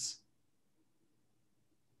operations.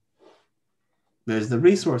 There's the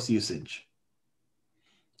resource usage.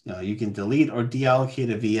 You can delete or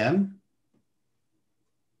deallocate a VM.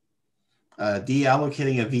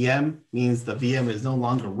 Deallocating a VM means the VM is no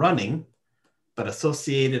longer running, but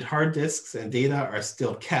associated hard disks and data are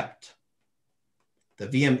still kept. The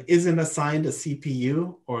VM isn't assigned a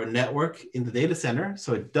CPU or a network in the data center,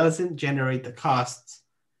 so it doesn't generate the costs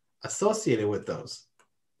associated with those,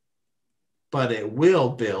 but it will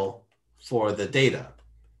bill for the data.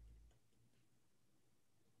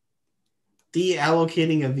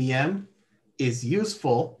 Deallocating a VM is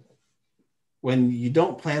useful when you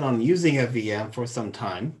don't plan on using a VM for some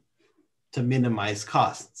time to minimize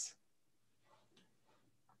costs.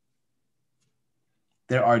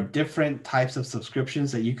 There are different types of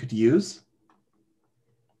subscriptions that you could use.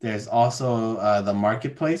 There's also the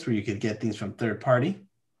marketplace where you could get things from third party.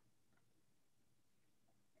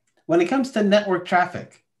 When it comes to network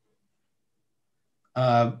traffic,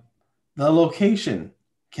 the location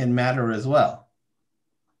can matter as well.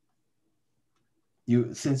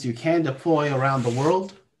 Since you can deploy around the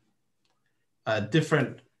world,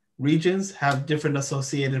 different regions have different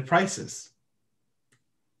associated prices.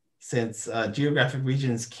 Since geographic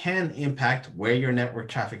regions can impact where your network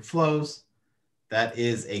traffic flows, that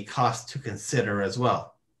is a cost to consider as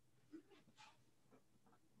well.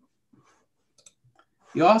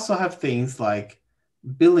 You also have things like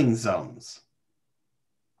billing zones,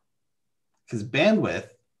 because bandwidth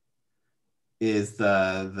is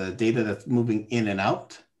the data that's moving in and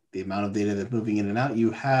out, the amount of data that's moving in and out.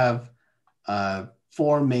 You have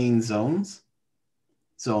 4 main zones: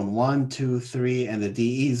 zone 1, 2, 3, and the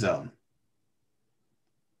DE zone.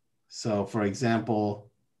 So for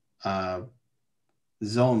example,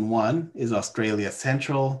 zone 1 is Australia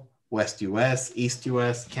Central, West US, East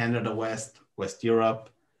US, Canada West, West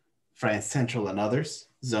Europe, France Central, and others.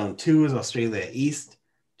 Zone 2 is Australia East,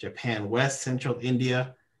 Japan West, Central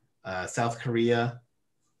India, South Korea.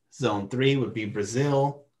 Zone 3 would be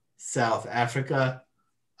Brazil, South Africa,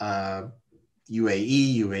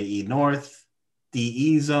 UAE North.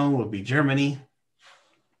 DE zone would be Germany.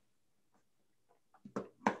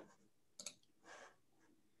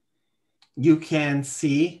 You can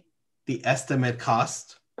see the estimate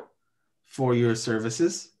cost for your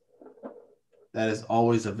services. That is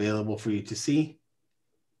always available for you to see.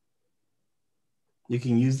 You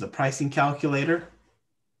can use the pricing calculator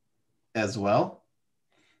as well.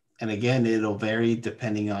 And again, it'll vary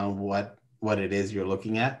depending on what it is you're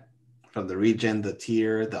looking at, from the region, the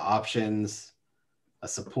tier, the options, a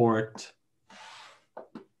support.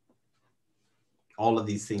 All of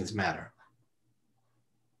these things matter.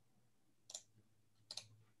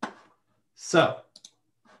 So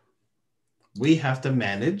we have to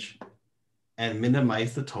manage and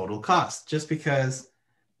minimize the total cost. Just because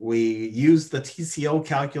we use the TCO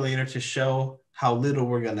calculator to show how little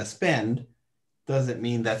we're going to spend doesn't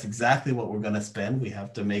mean that's exactly what we're going to spend. We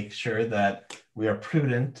have to make sure that we are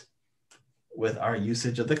prudent with our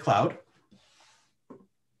usage of the cloud.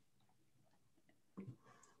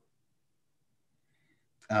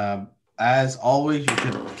 As always, you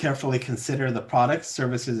should carefully consider the products,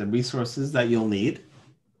 services, and resources that you'll need.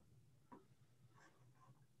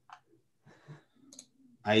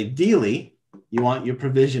 Ideally, you want your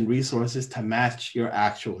provisioned resources to match your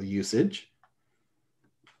actual usage.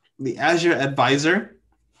 The Azure Advisor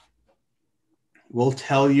will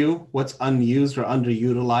tell you what's unused or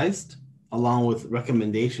underutilized, along with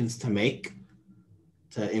recommendations to make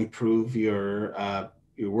to improve your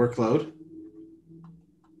workload.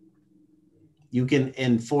 You can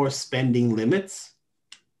enforce spending limits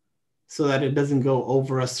so that it doesn't go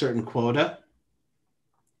over a certain quota.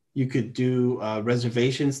 You could do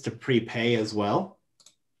reservations to prepay as well,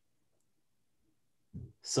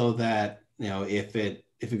 so that if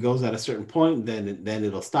it goes at a certain point, then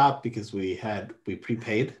it'll stop because we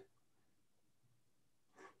prepaid.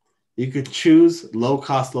 You could choose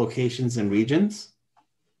low-cost locations and regions.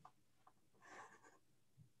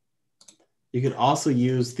 You could also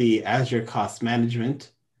use the Azure Cost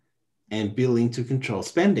Management and billing to control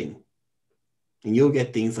spending. And you'll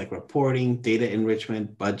get things like reporting, data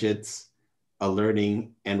enrichment, budgets,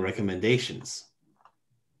 alerting, and recommendations.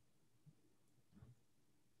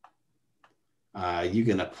 You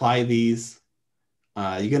can apply these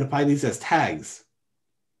You're going to apply these as tags.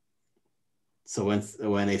 So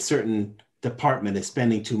when a certain department is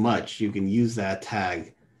spending too much, you can use that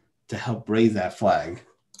tag to help raise that flag.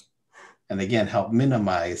 And again, help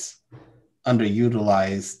minimize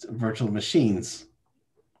underutilized virtual machines.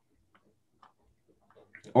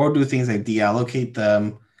 Or do things like deallocate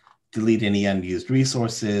them, delete any unused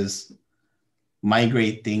resources,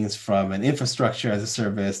 migrate things from an infrastructure as a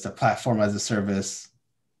service to platform as a service.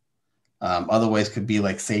 Other ways could be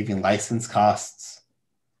like saving license costs,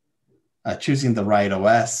 choosing the right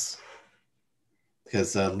OS,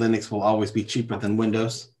 because Linux will always be cheaper than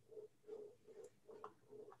Windows,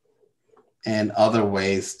 and other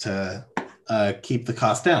ways to keep the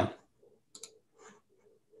cost down.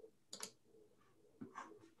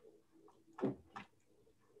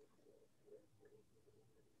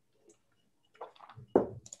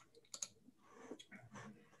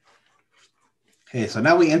 Okay, so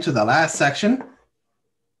now we enter the last section,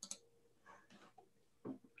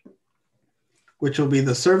 which will be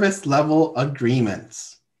the service level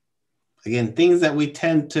agreements. Again, things that we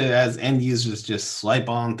tend to, as end users, just swipe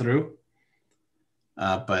on through.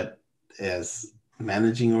 But as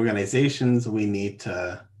managing organizations, we need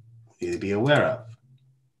to be aware of.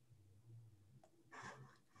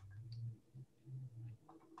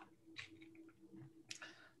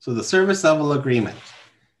 So the service level agreement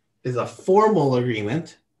is a formal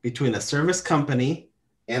agreement between a service company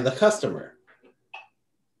and the customer.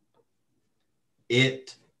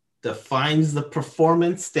 It defines the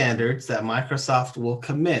performance standards that Microsoft will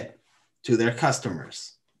commit to their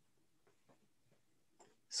customers.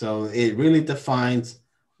 So it really defines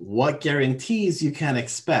what guarantees you can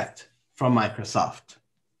expect from Microsoft.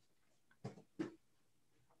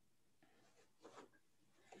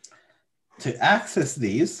 To access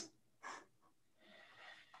these,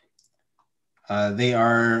 they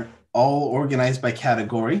are all organized by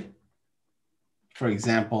category. For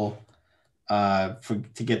example,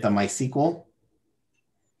 to get the MySQL,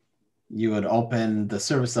 you would open the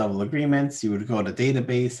service level agreements, you would go to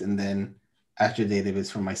database, and then add your database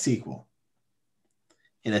for MySQL.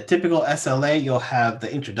 In a typical SLA, you'll have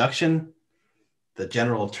the introduction, the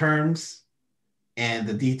general terms, and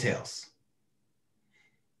the details.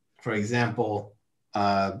 For example,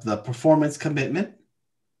 the performance commitment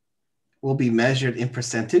will be measured in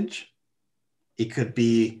percentage. It could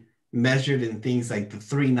be measured in things like the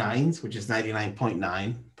 3 nines, which is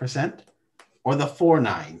 99.9%, or the 4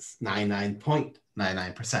 nines,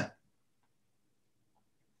 99.99%.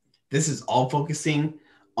 This is all focusing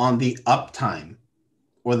on the uptime,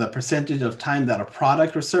 or the percentage of time that a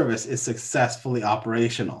product or service is successfully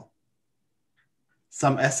operational.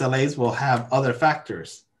 Some SLAs will have other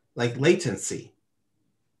factors, like latency.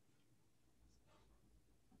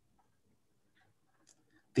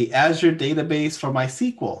 The Azure database for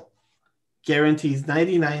MySQL guarantees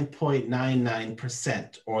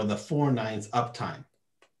 99.99%, or the 4 nines uptime.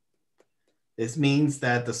 This means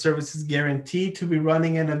that the service is guaranteed to be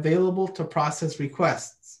running and available to process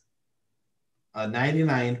requests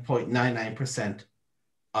 99.99%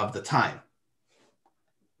 of the time.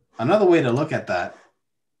 Another way to look at that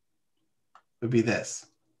would be this.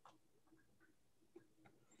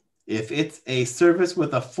 If it's a service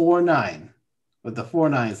with a 4 9, with the 4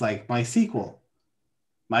 nines like MySQL,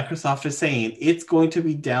 Microsoft is saying it's going to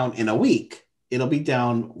be down in a week. It'll be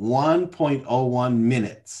down 1.01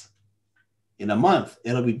 minutes. In a month,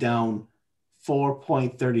 it'll be down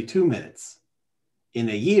 4.32 minutes. In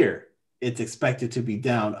a year, it's expected to be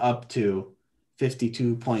down up to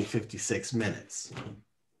 52.56 minutes.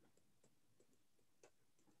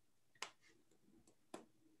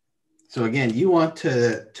 So again, you want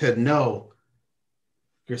to know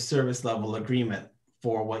your service level agreement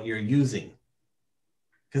for what you're using,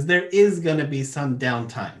 because there is going to be some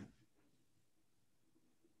downtime.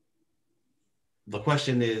 The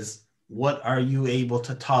question is, what are you able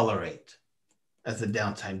to tolerate as a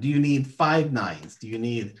downtime? Do you need 5 nines? Do you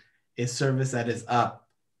need a service that is up,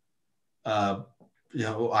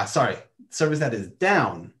 service that is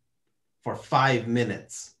down for 5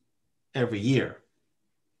 minutes every year?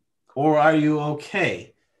 Or are you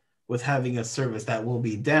okay with having a service that will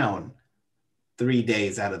be down 3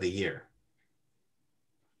 days out of the year?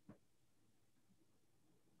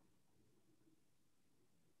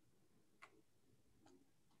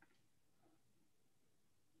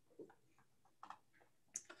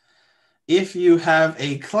 If you have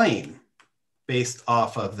a claim based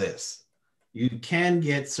off of this, you can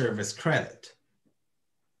get service credit.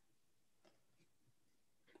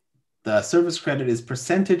 The service credit is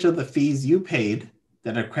percentage of the fees you paid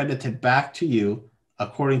that are credited back to you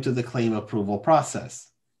according to the claim approval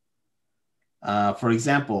process. For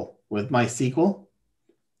example, with MySQL,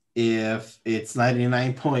 if it's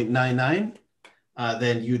 99.99,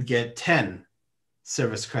 then you'd get 10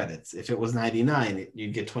 service credits. If it was 99,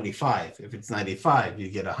 you'd get 25. If it's 95,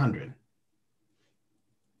 you'd get 100.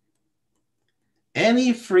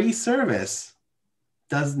 Any free service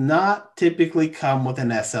does not typically come with an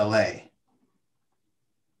SLA.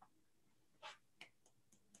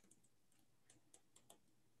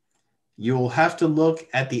 You'll have to look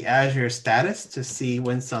at the Azure status to see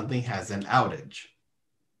when something has an outage.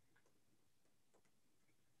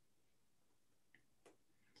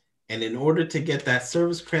 And in order to get that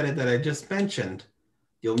service credit that I just mentioned,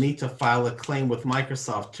 you'll need to file a claim with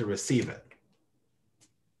Microsoft to receive it.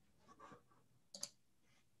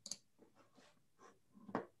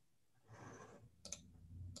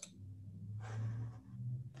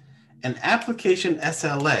 An application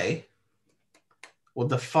SLA will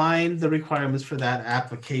define the requirements for that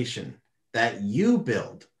application that you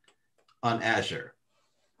build on Azure.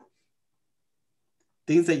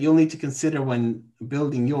 Things that you'll need to consider when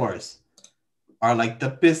building yours are like the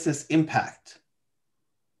business impact.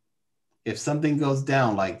 If something goes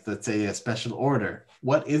down, like let's say a special order,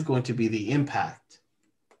 what is going to be the impact?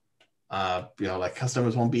 Like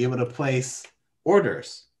customers won't be able to place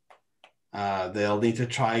orders. They'll need to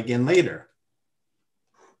try again later.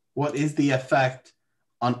 What is the effect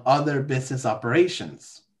on other business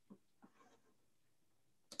operations?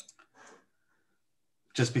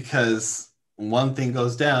 Just because one thing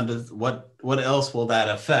goes down, what else will that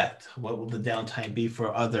affect? What will the downtime be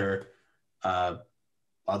for other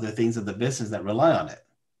things of the business that rely on it?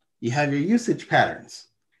 You have your usage patterns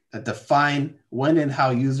that define when and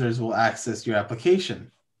how users will access your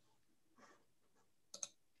application.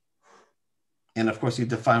 And of course, you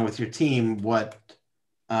define with your team what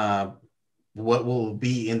will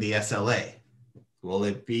be in the SLA. Will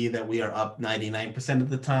it be that we are up 99%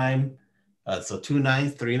 of the time? So 2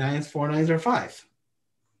 nines, 3 nines, 4 nines, or 5?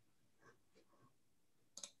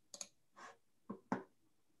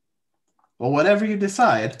 Well, whatever you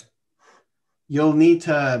decide, you'll need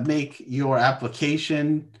to make your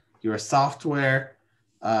application, your software,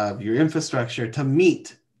 your infrastructure to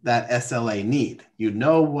meet that SLA need. You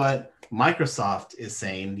know what Microsoft is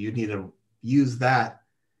saying. You need to use that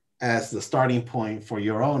as the starting point for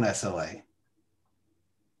your own SLA.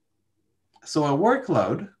 So a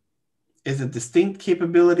workload is a distinct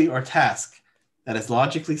capability or task that is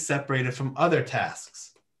logically separated from other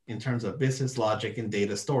tasks in terms of business logic and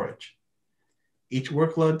data storage. Each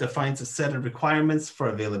workload defines a set of requirements for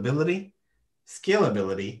availability,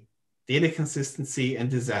 scalability, data consistency, and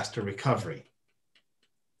disaster recovery.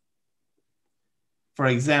 For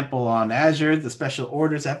example, on Azure, the special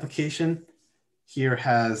orders application here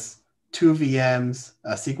has 2 VMs,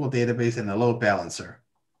 a SQL database, and a load balancer.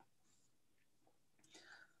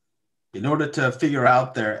 In order to figure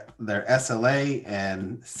out their SLA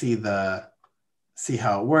and see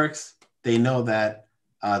how it works, they know that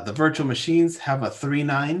the virtual machines have a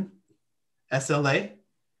 3.9 SLA.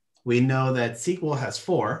 We know that SQL has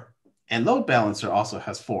 4, and load balancer also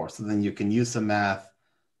has 4. So then you can use some math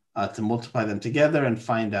to multiply them together and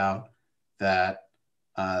find out that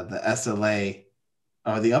the SLA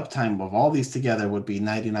or the uptime of all these together would be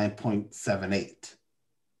 99.78.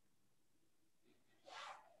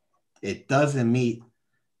 It doesn't meet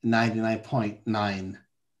 99.9%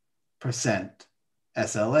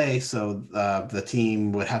 SLA, so the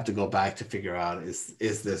team would have to go back to figure out, is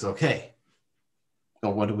this okay?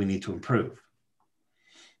 Or what do we need to improve?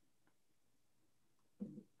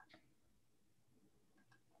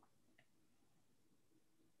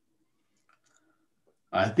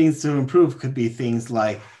 Things to improve could be things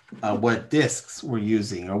like what disks we're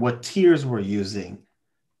using or what tiers we're using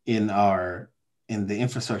in the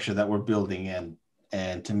infrastructure that we're building in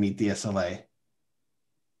and to meet the SLA.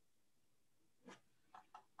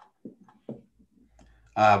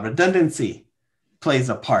 Redundancy plays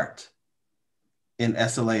a part in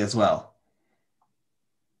SLA as well.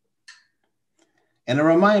 And a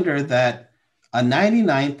reminder that a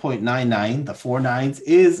 99.99, the 4 nines,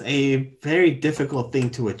 is a very difficult thing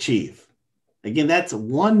to achieve. Again, that's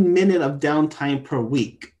 1 minute of downtime per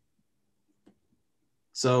week.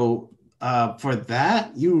 So for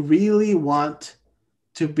that, you really want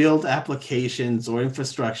to build applications or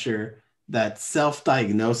infrastructure that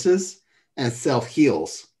self-diagnoses and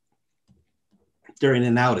self-heals during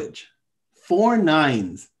an outage. 4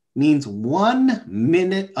 nines means 1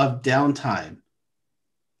 minute of downtime.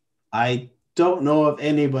 I don't know of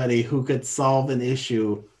anybody who could solve an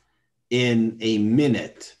issue in a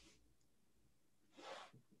minute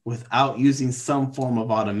without using some form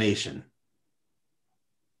of automation.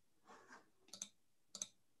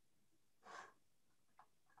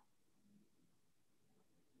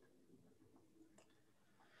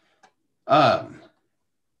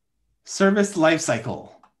 Service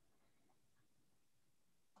lifecycle.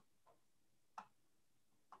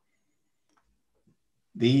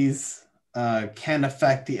 These can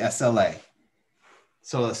affect the SLA.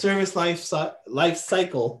 So the service life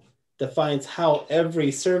cycle defines how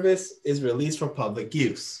every service is released for public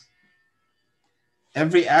use.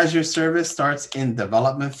 Every Azure service starts in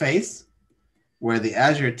development phase, where the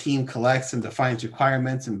Azure team collects and defines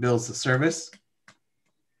requirements and builds the service.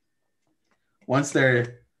 Once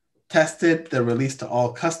they're tested, they're released to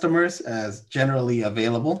all customers as generally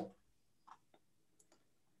available.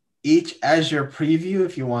 Each Azure preview,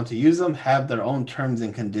 if you want to use them, have their own terms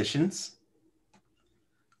and conditions.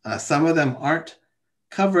 Some of them aren't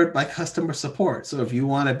covered by customer support. So if you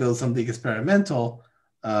want to build something experimental,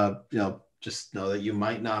 just know that you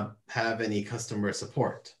might not have any customer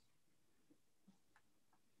support.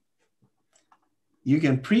 You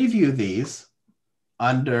can preview these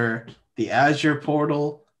under the Azure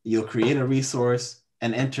portal. You'll create a resource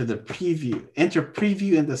and enter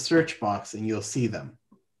preview in the search box and you'll see them.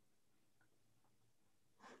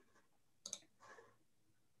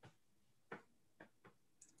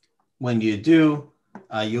 When you do,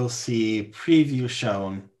 you'll see preview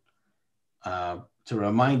shown to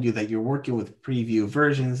remind you that you're working with preview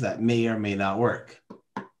versions that may or may not work.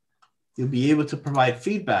 You'll be able to provide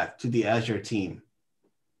feedback to the Azure team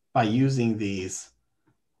by using these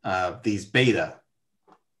beta.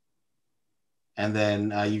 And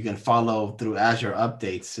then you can follow through Azure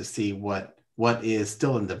updates to see what is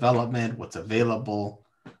still in development, what's available,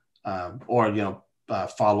 or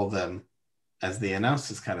follow them as they announce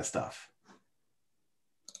this kind of stuff.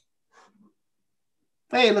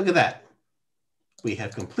 Hey, look at that. We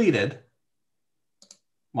have completed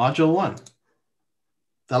Module 1,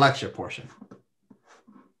 the lecture portion.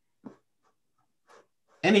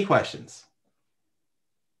 Any questions?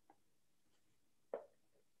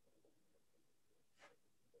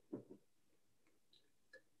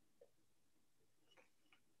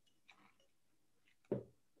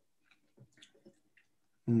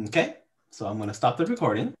 Okay, so I'm going to stop the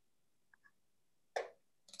recording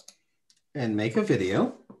and make a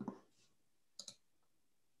video.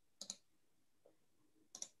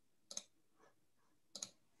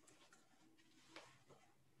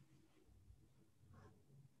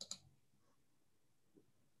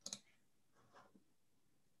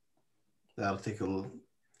 That'll take a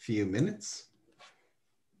few minutes.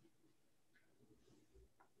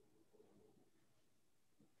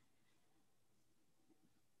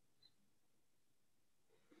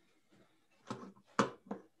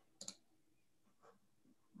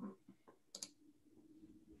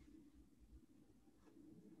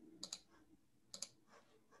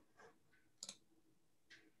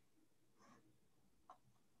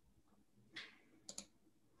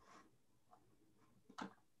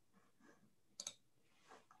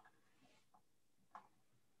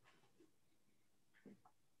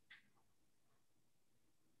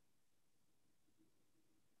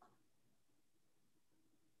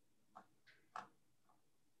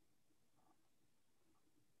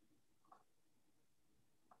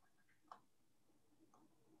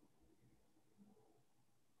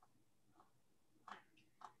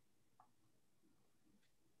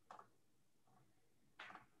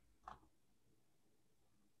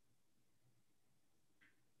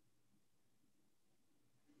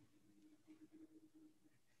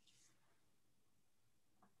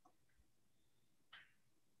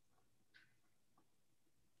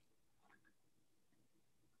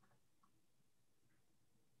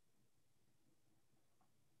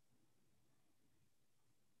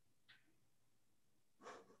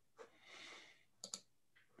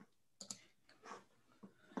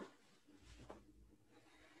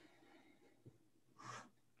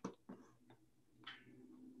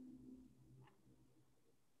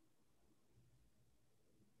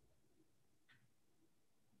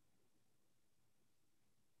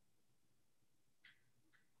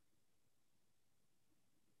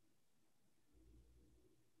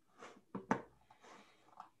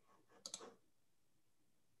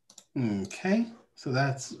 Okay, so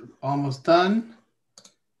that's almost done.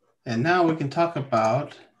 And now we can talk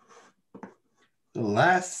about the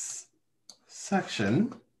last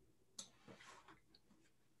section.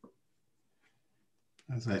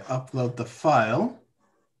 As I upload the file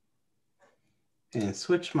and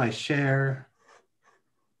switch my share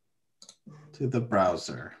to the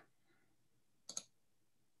browser.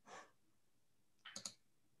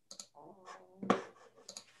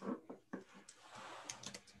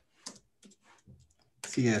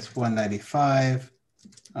 CIS 195,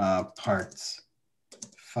 parts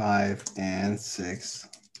 5 and 6.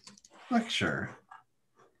 lecture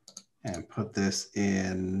and put this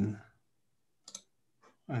in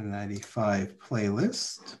 195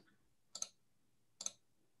 playlist,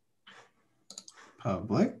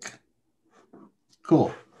 public.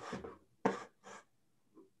 Cool.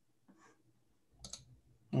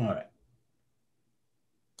 All right.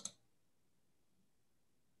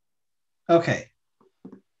 Okay.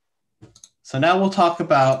 So now we'll talk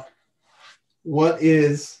about what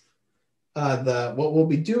is what we'll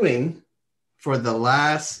be doing for the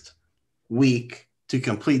last week to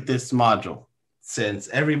complete this module, since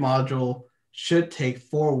every module should take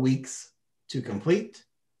 4 weeks to complete.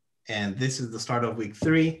 And this is the start of week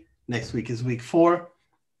 3. Next week is week 4.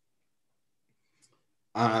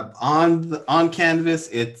 On Canvas,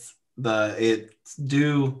 it's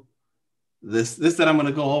due. This that I'm going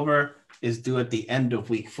to go over is due at the end of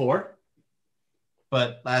week 4.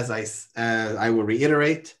 But as I will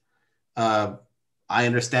reiterate, I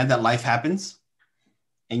understand that life happens,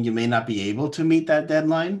 and you may not be able to meet that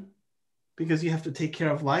deadline because you have to take care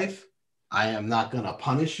of life. I am not going to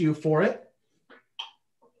punish you for it.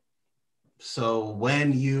 So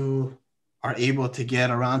when you are able to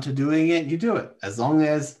get around to doing it, you do it. As long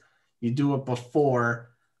as you do it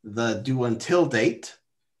before the due until date,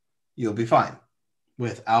 you'll be fine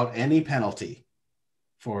without any penalty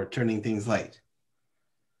for turning things late.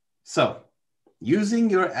 So using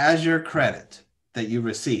your Azure credit that you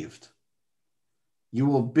received, you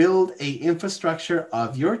will build an infrastructure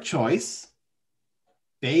of your choice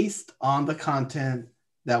based on the content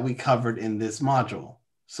that we covered in this module.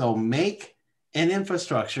 So make an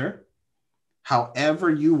infrastructure however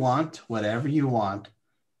you want, whatever you want,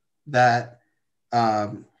 that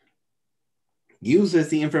uses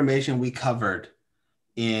the information we covered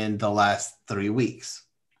in the last 3 weeks.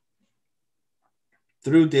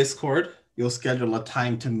 Through Discord, you'll schedule a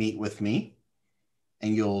time to meet with me,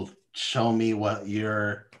 and you'll show me what you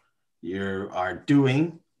are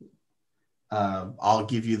doing. I'll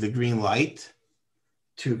give you the green light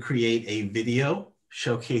to create a video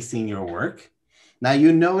showcasing your work. Now,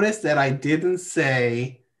 you notice that I didn't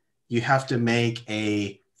say you have to make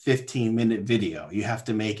a 15-minute video. You have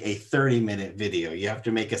to make a 30-minute video. You have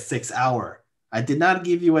to make a 6-hour. I did not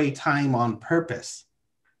give you a time on purpose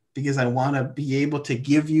because I want to be able to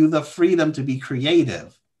give you the freedom to be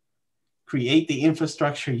creative. Create the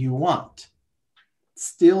infrastructure you want.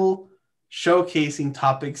 Still showcasing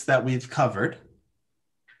topics that we've covered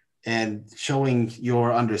and showing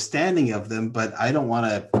your understanding of them, but I don't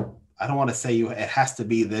want to say it has to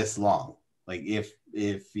be this long. Like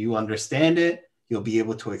if you understand it, you'll be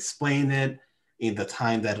able to explain it in the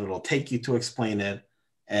time that it'll take you to explain it,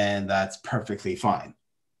 and that's perfectly fine.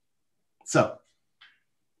 So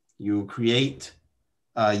you create,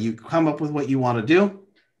 you come up with what you want to do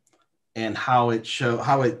and how it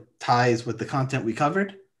ties with the content we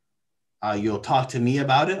covered. You'll talk to me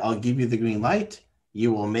about it. I'll give you the green light.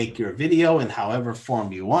 You will make your video in however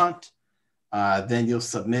form you want. Then you'll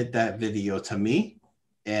submit that video to me,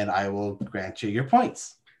 and I will grant you your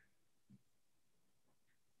points.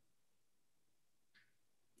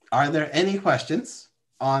 Are there any questions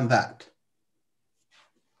on that?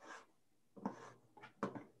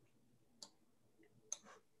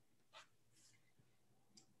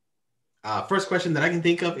 First question that I can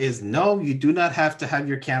think of is no, you do not have to have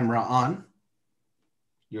your camera on.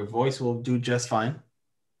 Your voice will do just fine.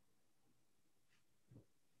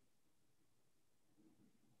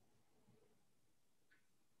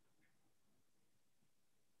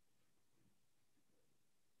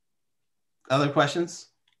 Other questions?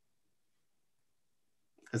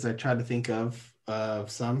 As I try to think of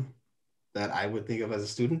some that I would think of as a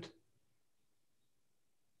student.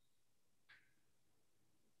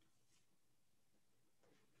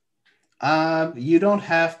 You don't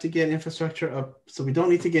have to get infrastructure up, so we don't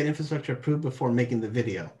need to get infrastructure approved before making the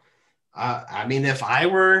video. I mean, if I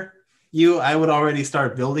were you, I would already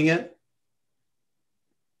start building it.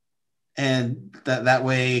 And that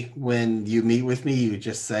way, when you meet with me, you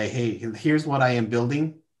just say, hey, here's what I am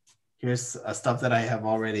building. Here's stuff that I have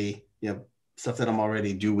already, stuff that I'm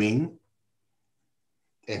already doing.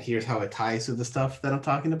 And here's how it ties to the stuff that I'm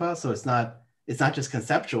talking about. So it's not just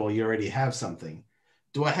conceptual. You already have something.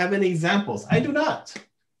 Do I have any examples? I do not.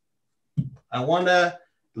 I want to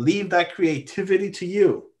leave that creativity to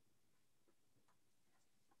you.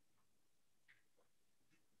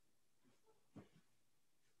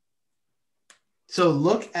 So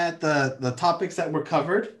look at the topics that were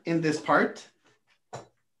covered in this part.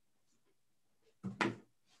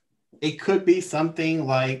 It could be something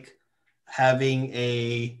like having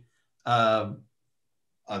a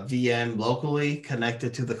VM locally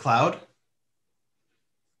connected to the cloud.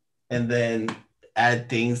 and then add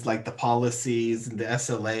things like the policies and the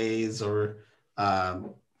SLAs or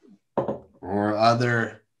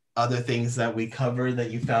other things that we covered that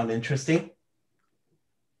you found interesting.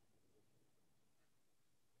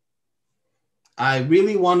 I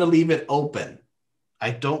really want to leave it open.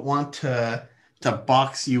 I don't want to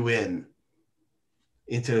box you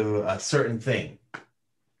into a certain thing.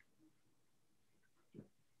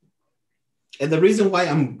 And the reason why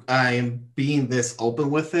I'm being this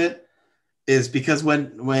open with it is because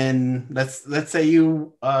when let's say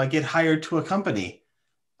you get hired to a company,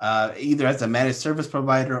 either as a managed service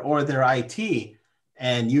provider or their IT,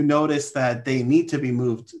 and you notice that they need to be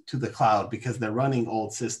moved to the cloud because they're running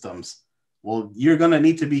old systems, well, you're going to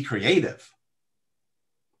need to be creative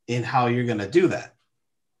in how you're going to do that.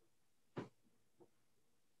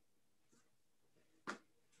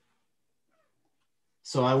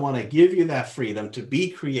 So I want to give you that freedom to be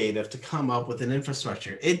creative, to come up with an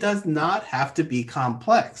infrastructure. It does not have to be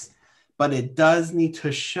complex, but it does need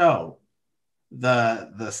to show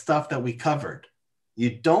the stuff that we covered. You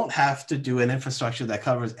don't have to do an infrastructure that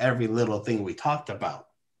covers every little thing we talked about.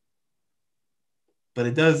 But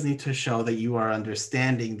it does need to show that you are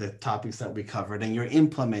understanding the topics that we covered and you're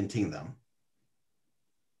implementing them.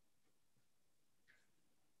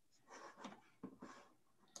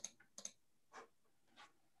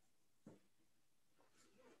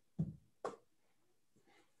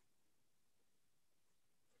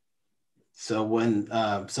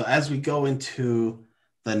 So as we go into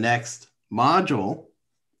the next module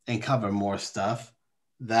and cover more stuff,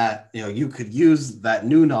 that you could use that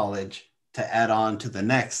new knowledge to add on to the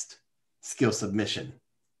next skill submission.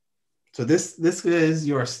 So this is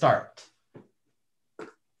your start.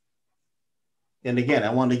 And again, I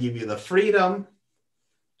want to give you the freedom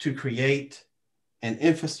to create an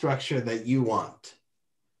infrastructure that you want,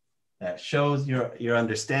 that shows your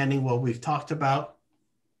understanding what we've talked about,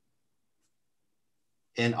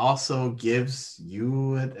 and also gives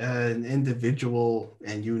you an individual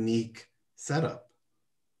and unique setup.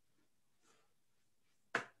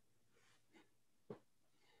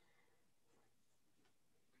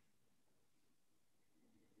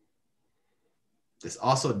 This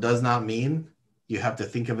also does not mean you have to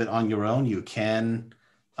think of it on your own. You can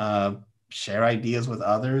share ideas with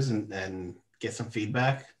others and get some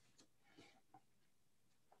feedback.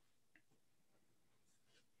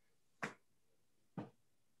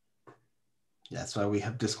 That's why we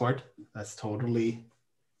have Discord. That's totally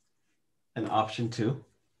an option too.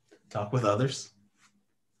 Talk with others.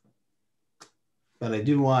 But I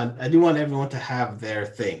do want everyone to have their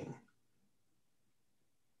thing.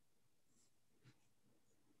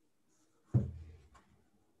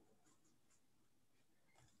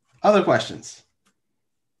 Other questions?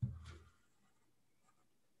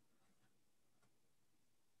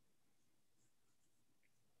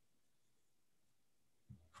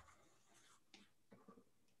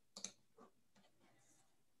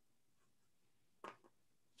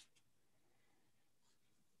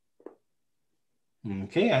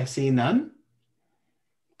 Okay, I see none.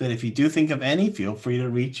 But if you do think of any, feel free to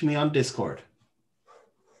reach me on Discord.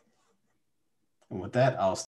 And with that, I'll